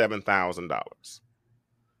 $27,000.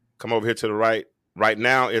 Come over here to the right. Right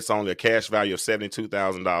now, it's only a cash value of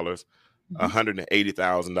 $72,000.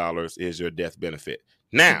 $180,000 is your death benefit.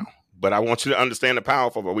 Now, but I want you to understand the power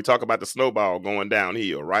of it. We talk about the snowball going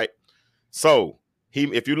downhill, right? So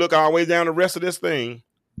if you look all the way down the rest of this thing,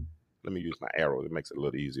 let me use my arrow. It makes it a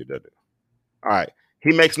little easier, doesn't it? All right.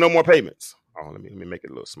 He makes no more payments. Oh, let me make it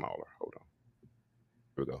a little smaller. Hold on.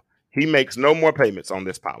 Here we go. He makes no more payments on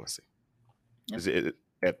this policy. Yep.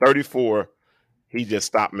 At 34, he just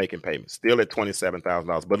stopped making payments. Still at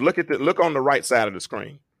 $27,000. But look on the right side of the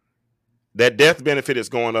screen. That death benefit is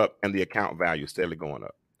going up, and the account value is steadily going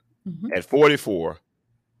up. At 44,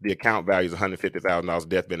 the account value is $150,000.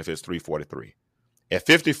 Death benefit is $343. At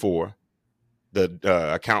 54,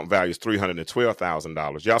 the account value is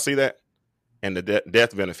 $312,000. Y'all see that? And the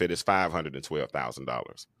death benefit is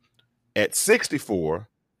 $512,000. At 64,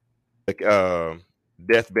 the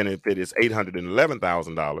death benefit is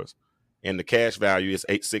 $811,000, and the cash value is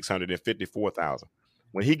 $654,000.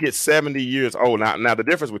 When he gets 70 years old, now the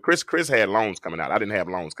difference with Chris had loans coming out. I didn't have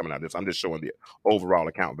loans coming out. I'm just showing the overall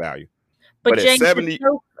account value. But James, at 70,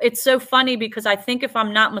 it's so funny because I think if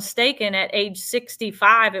I'm not mistaken, at age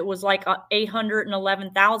 65, it was like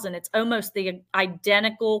 $811,000. It's almost the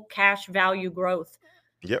identical cash value growth.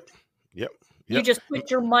 Yep. You just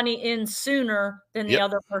put your money in sooner than the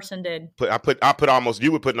other person did. I put almost.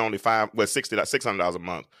 You were putting only $600 a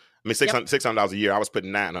month. I mean, $600 a year. I was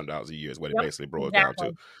putting $900 a year is what it basically boils down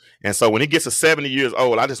to. And so when he gets to 70 years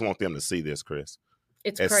old, I just want them to see this, Chris.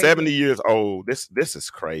 It's at crazy. 70 years old. This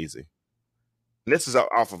is crazy. And this is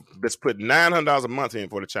off of let's put $900 a month in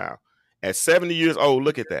for the child. At 70 years old,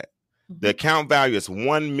 look at that. The account value is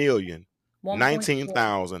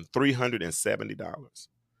 $1,019,370.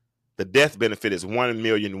 The death benefit is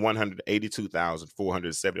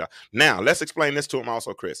 $1,182,470. Now, let's explain this to them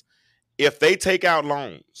also, Chris. If they take out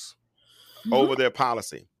loans over their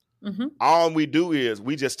policy, all we do is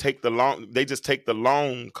we just take the loan. They just take the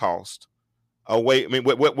loan cost away. I mean,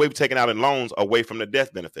 what we've taken out in loans away from the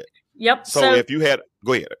death benefit. Yep. So if you had,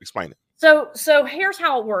 go ahead, explain it. So here's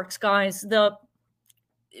how it works, guys.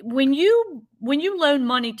 When you loan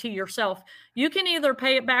money to yourself, you can either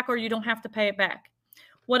pay it back or you don't have to pay it back.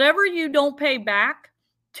 Whatever you don't pay back,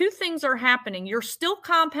 two things are happening. You're still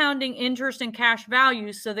compounding interest and cash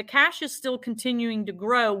values, so the cash is still continuing to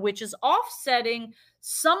grow, which is offsetting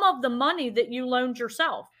some of the money that you loaned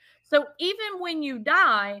yourself. So even when you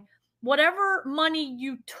die, whatever money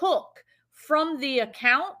you took from the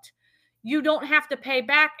account, you don't have to pay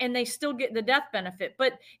back and they still get the death benefit.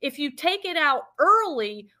 But if you take it out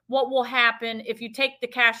early, what will happen if you take the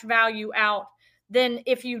cash value out? Then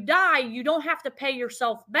if you die, you don't have to pay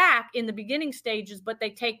yourself back in the beginning stages, but they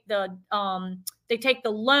take the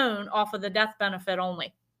loan off of the death benefit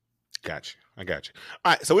only. Gotcha. I got you.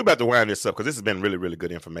 All right, so we're about to wind this up because this has been really, really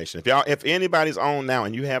good information. If anybody's on now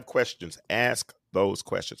and you have questions, ask those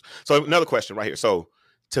questions. So another question right here. So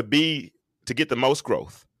to get the most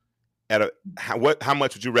growth, how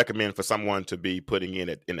much would you recommend for someone to be putting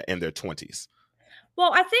in their 20s?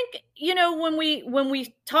 Well, I think, when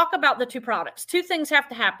we talk about the two products, two things have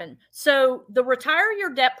to happen. So the retire your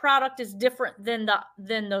debt product is different than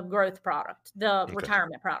the growth product, the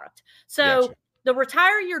retirement product. So gotcha. The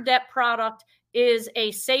retire your debt product is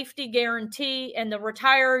a safety guarantee, and the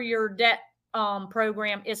retire your debt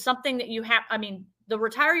program is something that you have. I mean, the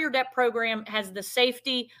retire your debt program has the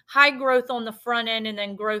safety, high growth on the front end, and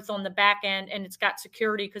then growth on the back end. And it's got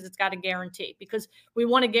security because it's got a guarantee, because we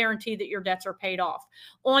want to guarantee that your debts are paid off.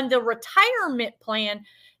 On the retirement plan,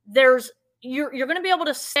 you're going to be able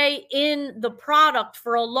to stay in the product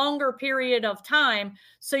for a longer period of time.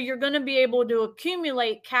 So you're going to be able to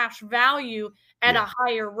accumulate cash value at a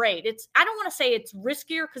higher rate. I don't want to say it's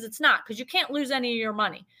riskier, because it's not, because you can't lose any of your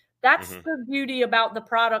money. That's the beauty about the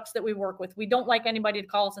products that we work with. We don't like anybody to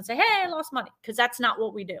call us and say, hey, I lost money, because that's not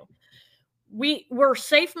what we do. We're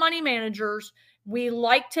safe money managers. We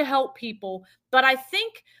like to help people, but I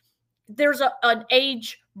think there's an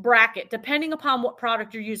age bracket depending upon what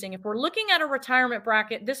product you're using. If we're looking at a retirement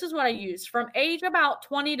bracket, this is what I use. From age about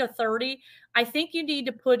 20 to 30, I think you need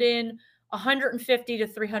to put in $150 to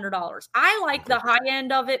 $300. I like the high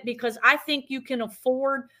end of it because I think you can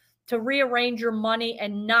afford to rearrange your money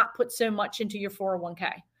and not put so much into your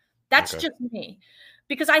 401k. That's Okay. just me,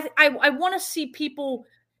 because I want to see people.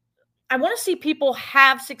 I want to see people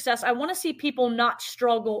have success. I want to see people not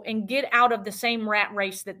struggle and get out of the same rat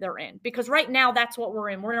race that they're in. Because right now, that's what we're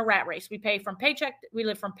in. We're in a rat race. We pay from paycheck. We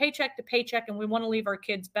live from paycheck to paycheck, and we want to leave our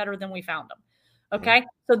kids better than we found them. Okay.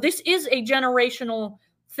 So this is a generational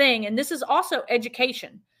thing. And this is also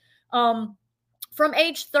education. From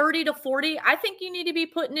age 30 to 40, I think you need to be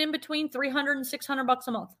putting in between $300 and $600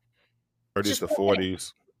 a month. 30s to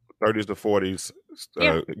 40s, 30s to 40s.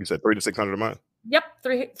 Yeah. You said 300 to 600 a month. Yep,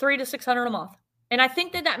 three to 600 a month, and I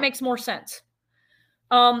think that makes more sense.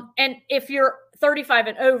 And if you're 35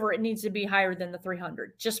 and over, it needs to be higher than the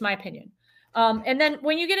 300. Just my opinion. And then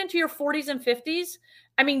when you get into your 40s and 50s,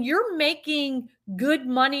 I mean, you're making good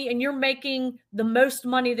money, and you're making the most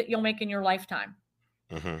money that you'll make in your lifetime.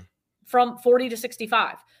 From 40 to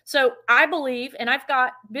 65. So I believe, and I've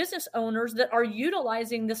got business owners that are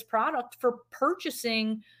utilizing this product for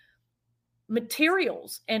purchasing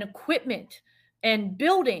materials and equipment and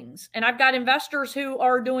buildings. And I've got investors who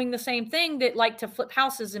are doing the same thing, that like to flip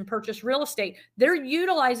houses and purchase real estate. They're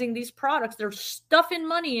utilizing these products. They're stuffing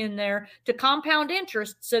money in there to compound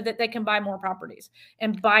interest so that they can buy more properties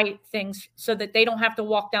and buy things so that they don't have to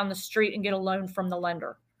walk down the street and get a loan from the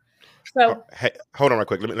lender. So hey, hold on right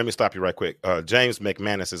quick. Let me stop you right quick. James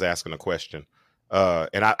McManus is asking a question.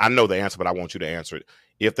 And I know the answer, but I want you to answer it.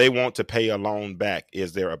 If they want to pay a loan back,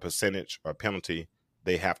 is there a percentage or penalty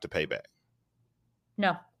they have to pay back?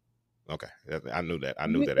 No. Okay. I knew that. I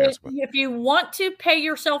knew that answer. If you want to pay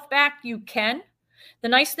yourself back, you can. The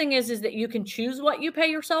nice thing is that you can choose what you pay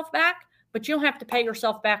yourself back, but you don't have to pay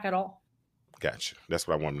yourself back at all. Gotcha. That's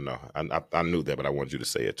what I wanted to know. I knew that, but I wanted you to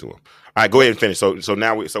say it to him. All right, go ahead and finish. So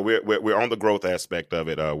now we're on the growth aspect of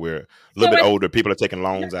it. We're a little bit older. People are taking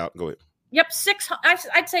loans out. Go ahead. Yep,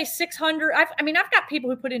 I'd say 600. I've got people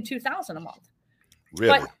who put in 2,000 a month.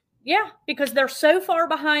 Really? But yeah, because they're so far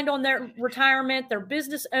behind on their retirement. They're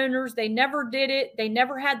business owners. They never did it. They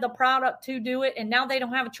never had the product to do it, and now they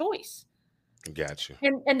don't have a choice. Gotcha.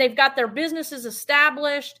 And they've got their businesses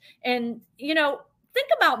established. And think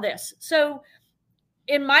about this. So,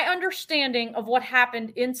 in my understanding of what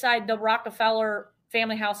happened inside the Rockefeller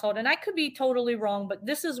family household, and I could be totally wrong, but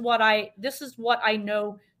this is what I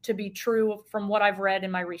know to be true from what I've read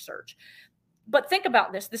in my research. But think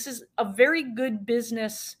about this. This is a very good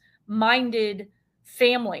business-minded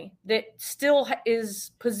family that still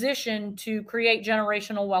is positioned to create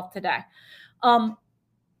generational wealth today.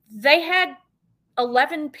 They had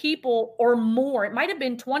 11 people or more. It might have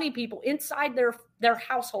been 20 people inside their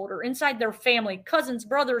household or inside their family, cousins,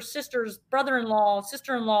 brothers, sisters, brother-in-law,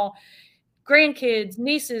 sister-in-law, grandkids,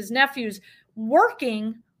 nieces, nephews,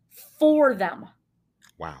 working for them.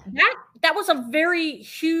 Wow. That was a very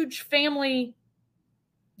huge family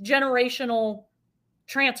generational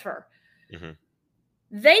transfer. Mm-hmm.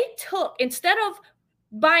 They took, instead of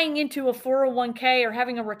buying into a 401k or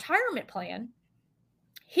having a retirement plan,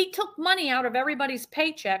 he took money out of everybody's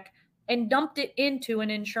paycheck and dumped it into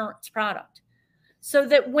an insurance product, so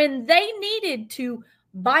that when they needed to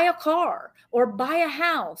buy a car or buy a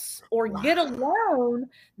house or get a loan,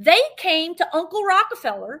 they came to Uncle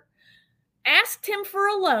Rockefeller, asked him for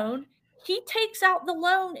a loan. He takes out the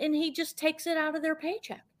loan and he just takes it out of their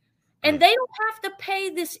paycheck. And they don't have to pay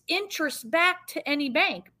this interest back to any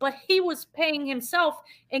bank, but he was paying himself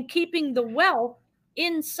and keeping the wealth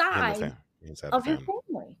inside of his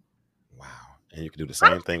family. Wow. And you can do the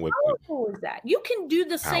same thing with. How powerful is that? You can do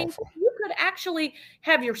the same thing. You could actually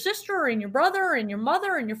have your sister and your brother and your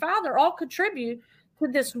mother and your father all contribute to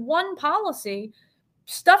this one policy,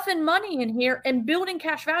 stuffing money in here and building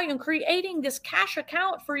cash value and creating this cash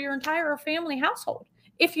account for your entire family household,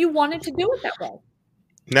 if you wanted to do it that way.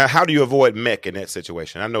 Now, how do you avoid MEC in that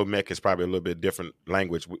situation? I know MEC is probably a little bit different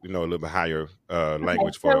language, a little bit higher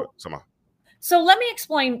language for someone. So let me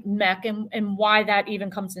explain MEC and why that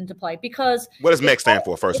even comes into play. Because what does MEC stand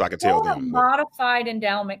for first, so I can tell them? Modified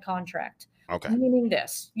endowment contract. Okay. Meaning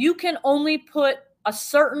this: you can only put a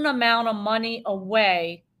certain amount of money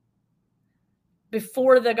away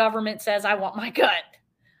before the government says, "I want my cut."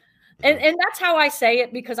 And that's how I say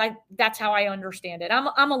it, because that's how I understand it.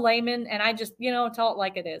 I'm a layman, and I just tell it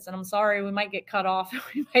like it is. And I'm sorry, we might get cut off.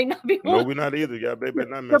 We may not be able. No, we're not either. Yeah, they better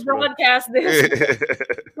not mess to broadcast this.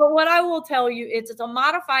 But what I will tell you is, it's a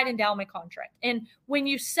modified endowment contract, and when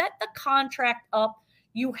you set the contract up,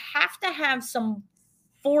 you have to have some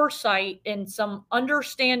foresight and some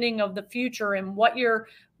understanding of the future and what your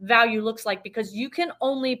value looks like, because you can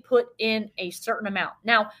only put in a certain amount.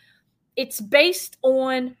 Now, it's based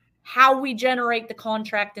on how we generate the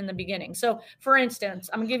contract in the beginning. So, for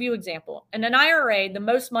instance, I'm gonna give you an example. In an IRA, the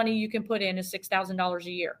most money you can put in is $6,000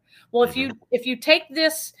 a year. Well, if you take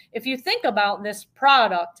this, if you think about this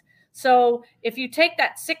product, so if you take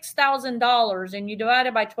that $6,000 and you divide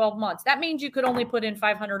it by 12 months, that means you could only put in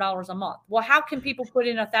 $500 a month. Well, how can people put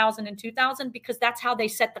in 1,000 and 2,000? Because that's how they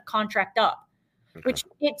set the contract up. Okay. Which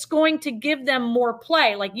it's going to give them more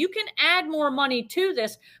play. Like, you can add more money to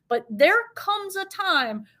this, but there comes a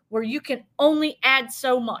time where you can only add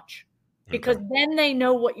so much, because then they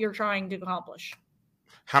know what you're trying to accomplish.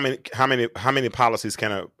 How many policies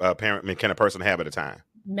can a person have at a time?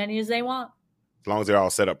 Many as they want, as long as they're all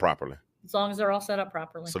set up properly. As long as they're all set up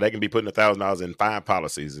properly. So they can be putting $1,000 in 5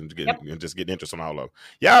 policies and just get interest on all of them.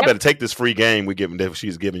 Y'all better take this free game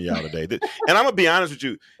she's giving y'all today. And I'm gonna be honest with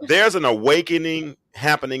you, there's an awakening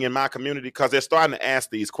happening in my community because they're starting to ask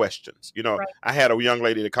these questions. You know, I had a young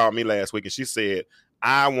lady that called me last week and she said,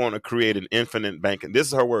 I want to create an infinite banking. This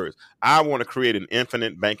is her words. I want to create an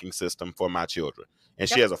infinite banking system for my children. And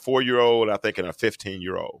she has a 4-year-old, I think, and a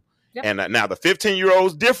 15-year-old. And now the 15-year-old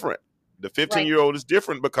is different. The 15-year-old is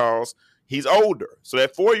different because he's older. So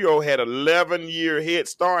that 4-year-old had 11-year head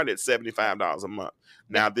start at $75 a month.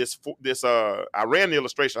 Now this I ran the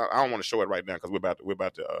illustration. I don't want to show it right now because we're getting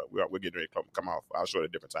ready to come off. I'll show it at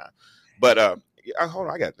a different time. But hold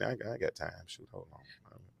on, I got time. Shoot, hold on.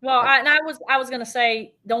 Well, I was gonna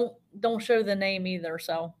say don't show the name either.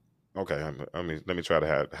 So okay, let me try to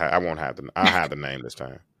have. I won't have I'll have the name this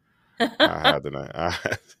time. I'll have the name.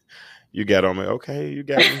 You got on me. Okay, you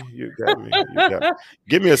got me. You got me.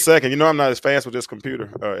 Give me a second. You know I'm not as fast with this computer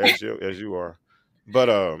as you are, but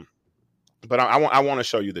I want to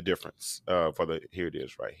show you the difference here it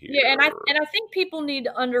is right here. Yeah, and I think people need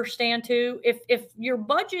to understand too, if your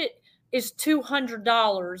budget is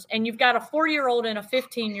 $200 and you've got a 4-year-old and a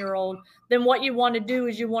 15-year-old, then what you want to do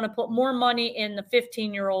is you want to put more money in the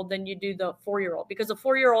 15-year-old than you do the 4-year-old, because the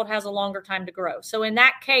 4-year-old has a longer time to grow. So in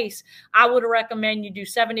that case, I would recommend you do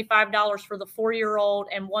 $75 for the 4-year-old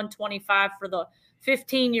and $125 for the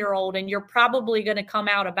 15-year-old, and you're probably going to come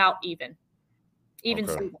out about even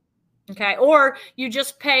Steven. Okay. Or you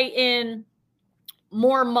just pay in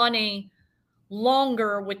more money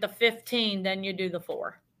longer with the 15 than you do the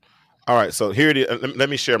 4. All right, so here it is. Let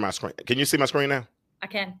me share my screen. Can you see my screen now? I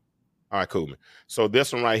can. All right, cool. So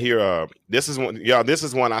this one right here, this is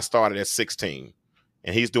one I started at 16,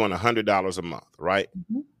 and he's doing $100 a month, right?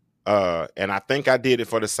 Mm-hmm. And I think I did it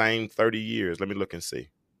for the same 30 years. Let me look and see.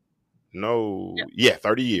 No,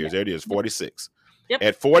 30 years. Yep. There it is, 46. Yep.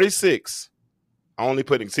 At 46, only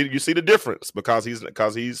putting. You see the difference because he's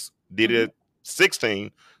did it at 16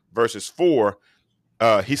 versus 4.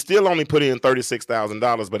 He still only put in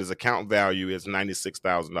 $36,000, but his account value is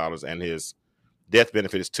 $96,000, and his death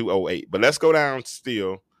benefit is $208. But let's go down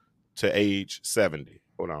still to age 70.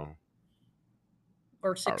 Hold on.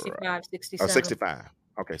 Or 65, 67. 65.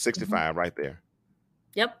 Okay, 65 right there.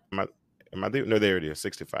 Yep. Am I there? No, there it is,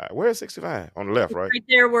 65. Where is 65? On the left, right? Right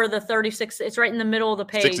there where the 36, it's right in the middle of the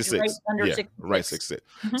page. 66. Right under 66. Right, 66.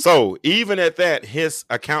 Mm-hmm. So even at that, his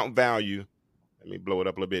account value, let me blow it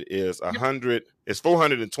up a little bit, is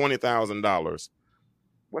 $420,000.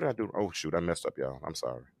 What did I do? Oh shoot, I messed up, y'all. I'm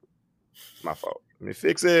sorry. It's my fault. Let me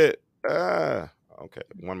fix it. Okay,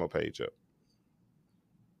 one more page up.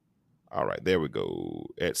 All right, there we go.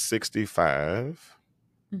 At 65,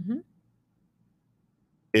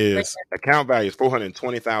 his account value is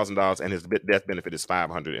 $420,000, and his death benefit is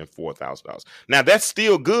 $504,000. Now that's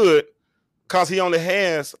still good, because he only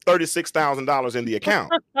has $36,000 in the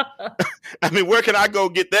account. I mean, where can I go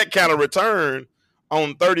get that kind of return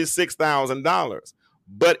on $36,000?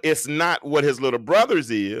 But it's not what his little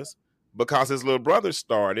brother's is, because his little brother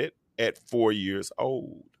started at 4 years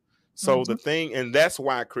old. So the thing, and that's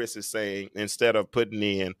why Chris is saying, instead of putting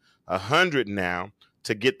in 100 now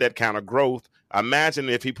to get that kind of growth, imagine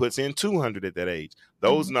if he puts in 200 at that age.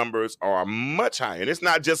 Those numbers are much higher, and it's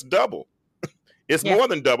not just double. It's more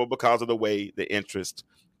than double because of the way the interest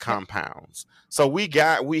compounds. So we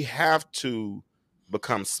have to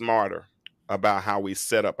become smarter about how we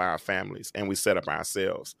set up our families and we set up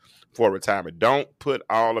ourselves for retirement. Don't put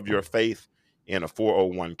all of your faith in a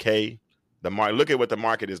 401k. Look at what the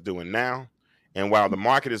market is doing now. And while the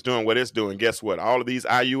market is doing what it's doing, guess what? All of these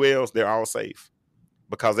IULs, they're all safe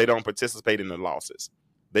because they don't participate in the losses.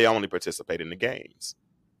 They only participate in the gains.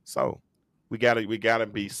 So we gotta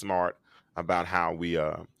be smart about how we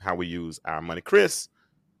use our money. Chris,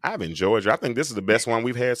 I've enjoyed you. I think this is the best one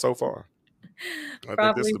we've had so far. I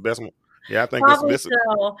think this is the best one. Yeah, I think this is.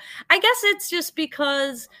 I guess it's just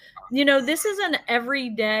because, this is an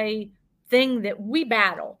everyday thing that we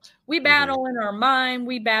battle. We battle in our mind.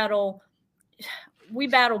 We battle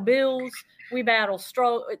bills. We battle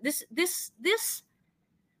struggle. This,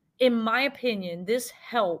 in my opinion, this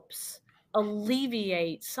helps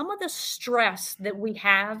alleviate some of the stress that we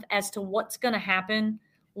have as to what's going to happen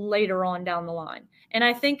later on down the line. And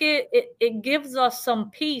I think it gives us some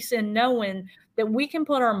peace in knowing that we can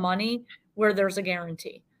put our money where there's a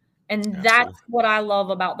guarantee. And Absolutely. that's what I love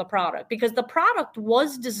about the product, because the product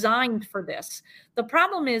was designed for this. The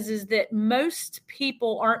problem is that most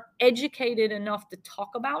people aren't educated enough to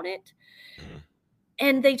talk about it.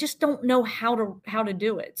 And they just don't know how to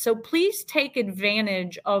do it. So please take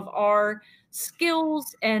advantage of our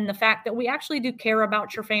skills and the fact that we actually do care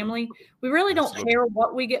about your family. We really don't care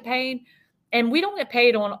what we get paid. And we don't get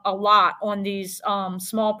paid on a lot on these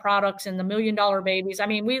small products and the $1 million babies. I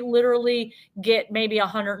mean, we literally get maybe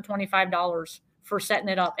 $125 for setting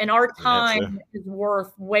it up. And our time is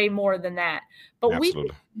worth way more than that. But we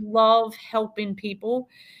love helping people,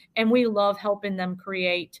 and we love helping them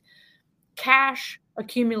create cash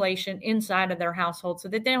accumulation inside of their household so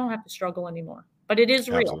that they don't have to struggle anymore. But it is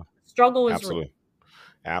real. Struggle is real.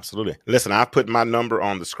 Absolutely. Listen, I've put my number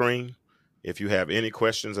on the screen. If you have any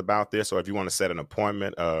questions about this, or if you want to set an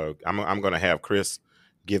appointment, I'm going to have Chris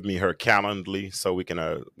give me her Calendly so we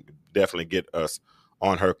can definitely get us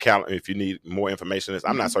on her calendar. If you need more information,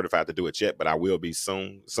 I'm not certified to do it yet, but I will be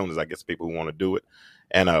soon as I get some people who want to do it.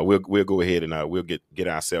 And we'll go ahead and we'll get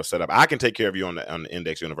ourselves set up. I can take care of you on the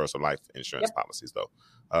Index Universal Life Insurance policies, though.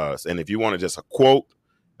 And if you want to just a quote,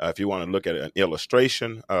 if you want to look at an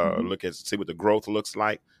illustration, see what the growth looks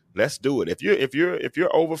like, let's do it. If you're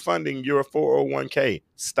overfunding your 401k,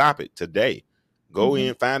 stop it today. Go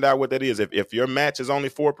in, find out what that is. If your match is only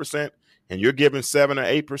 4% and you're giving 7 or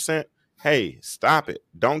 8%. Hey, stop it.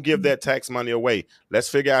 Don't give that tax money away. Let's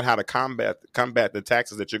figure out how to combat the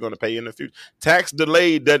taxes that you're going to pay in the future. Tax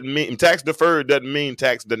deferred doesn't mean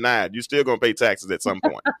tax denied. You're still going to pay taxes at some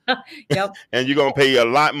point. Yep. And you're going to pay a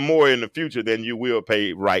lot more in the future than you will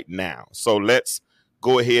pay right now. So let's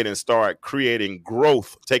go ahead and start creating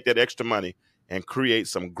growth. Take that extra money and create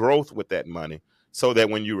some growth with that money so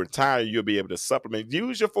that when you retire, you'll be able to supplement.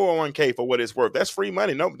 Use your 401k for what it's worth. That's free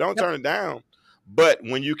money. No, don't turn it down. But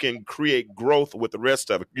when you can create growth with the rest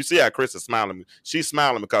of it, you see how Chris is smiling. She's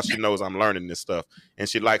smiling because she knows I'm learning this stuff, and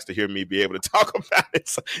she likes to hear me be able to talk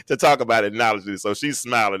about it, knowledge it. So she's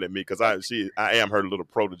smiling at me because I am her little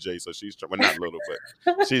protege. So she's not little,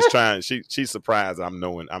 but she's trying. She's surprised I'm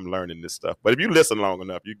learning this stuff. But if you listen long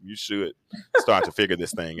enough, you should start to figure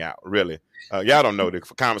this thing out. Really, y'all don't know the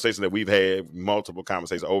conversations that we've had, multiple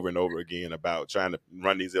conversations over and over again about trying to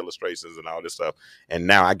run these illustrations and all this stuff. And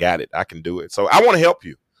now I got it. I can do it. So I want to help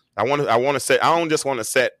you. I want to set. I don't just want to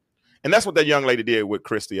set. And that's what that young lady did with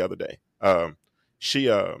Chris the other day. She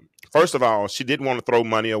first of all, she didn't want to throw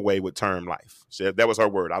money away with term life. That was her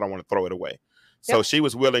word. I don't want to throw it away. So she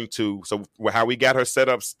was willing to. So how we got her set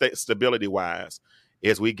up stability wise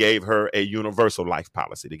is we gave her a universal life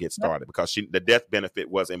policy to get started because the death benefit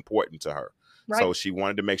was important to her. Right. So she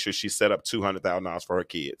wanted to make sure she set up $200,000 for her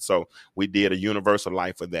kids. So we did a universal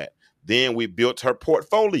life for that. Then we built her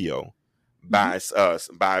portfolio by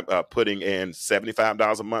putting in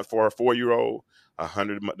 $75 a month for her 4-year-old,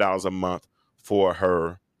 $100 a month for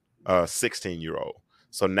her 16-year-old.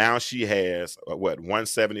 So now she has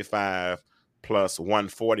 $175 plus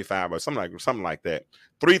 $145 or something like that.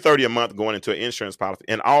 $330 a month going into an insurance policy,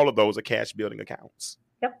 and all of those are cash building accounts.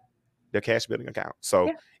 Yep, they're cash building accounts.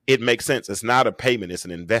 So it makes sense. It's not a payment; it's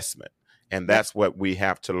an investment, and that's what we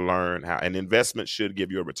have to learn. How an investment should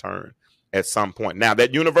give you a return at some point. Now,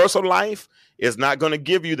 that universal life is not going to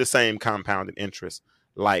give you the same compounded interest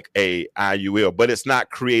like a IUL, but it's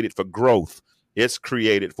not created for growth. It's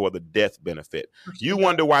created for the death benefit. You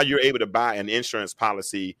wonder why you're able to buy an insurance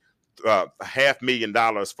policy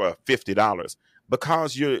 $500,000 for $50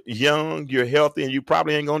 because you're young, you're healthy, and you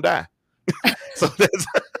probably ain't gonna die. So that's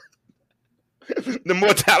the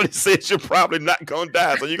mortality says you're probably not gonna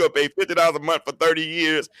die. So you're gonna pay $50 a month for 30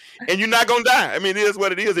 years, and you're not gonna die. I mean, it is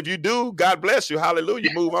what it is. If you do, God bless you. Hallelujah.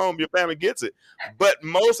 Move on. Your family gets it. But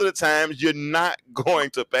most of the times, you're not going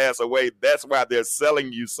to pass away. That's why they're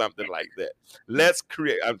selling you something like that. Let's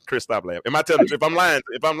create. Chris, stop laughing. Am I telling you? If I'm lying,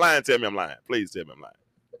 tell me I'm lying. Please tell me I'm lying.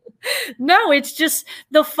 No, it's just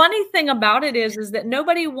the funny thing about it is that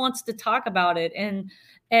nobody wants to talk about it. And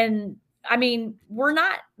I mean, we're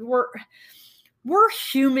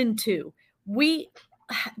human too. The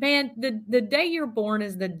day you're born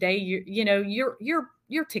is the day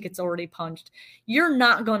your ticket's already punched. You're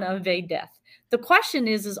not going to evade death. The question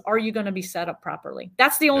is are you going to be set up properly?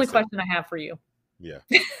 That's the only question I have for you. Yeah,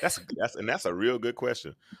 that's a real good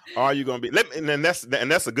question. Are you gonna be? And that's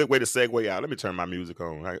a good way to segue out. Let me turn my music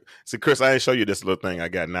on. See, Chris, I ain't show you this little thing I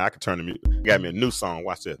got now. I can turn the music. Got me a new song.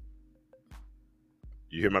 Watch this.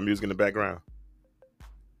 You hear my music in the background?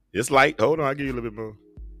 It's light. Hold on, I'll give you a little bit more.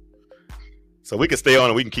 So we can stay on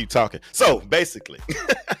and we can keep talking. So basically,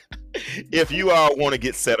 if you all want to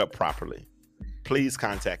get set up properly, please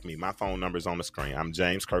contact me. My phone number is on the screen. I'm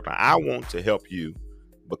James Kirkland. I want to help you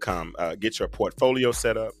get your portfolio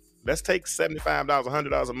set up. Let's take $75,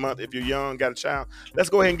 $100 a month. If you're young, got a child, let's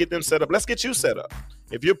go ahead and get them set up. Let's get you set up.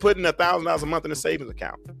 If you're putting $1,000 a month in a savings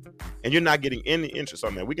account and you're not getting any interest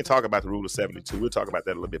on that, we can talk about the rule of 72. We'll talk about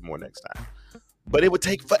that a little bit more next time. But it would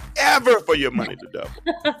take forever for your money to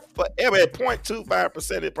double. Forever. At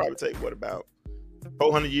 0.25%, it'd probably take, what, about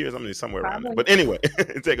 400 years? I mean, somewhere around there. But anyway,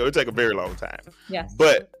 it'll take a very long time. Yes.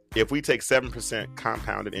 But if we take 7%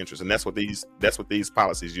 compounded interest, and that's what these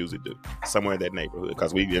policies usually do, somewhere in that neighborhood,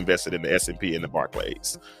 because we invested in the S&P and the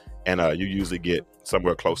Barclays, and you usually get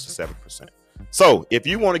somewhere close to 7%. So if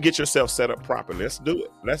you want to get yourself set up properly, let's do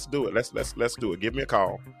it. Let's do it. Let's do it. Give me a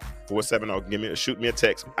call, 470. Shoot me a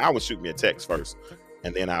text. I would shoot me a text first,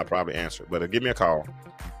 and then I'll probably answer. But give me a call,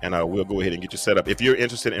 and we'll go ahead and get you set up. If you're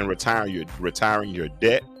interested in retiring your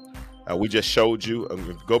debt, we just showed you.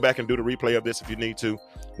 Go back and do the replay of this if you need to.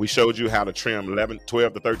 We showed you how to trim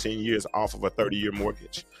 12 to 13 years off of a 30-year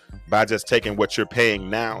mortgage by just taking what you're paying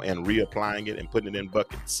now and reapplying it and putting it in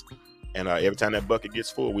buckets. And every time that bucket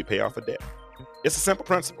gets full, we pay off a debt. It's a simple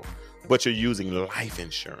principle, but you're using life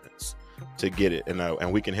insurance to get it,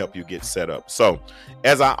 and we can help you get set up. So,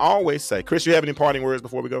 as I always say, Chris, you have any parting words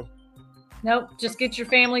before we go? Nope. Just get your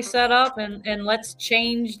family set up, and let's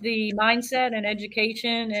change the mindset and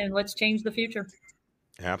education, and let's change the future.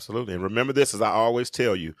 Absolutely. And remember this, as I always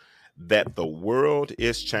tell you, that the world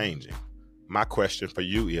is changing. My question for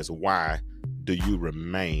you is, why do you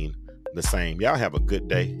remain the same? Y'all have a good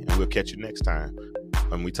day, and we'll catch you next time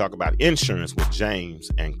when we talk about insurance with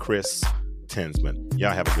James and Chris Tinsman.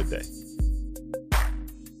 Y'all have a good day.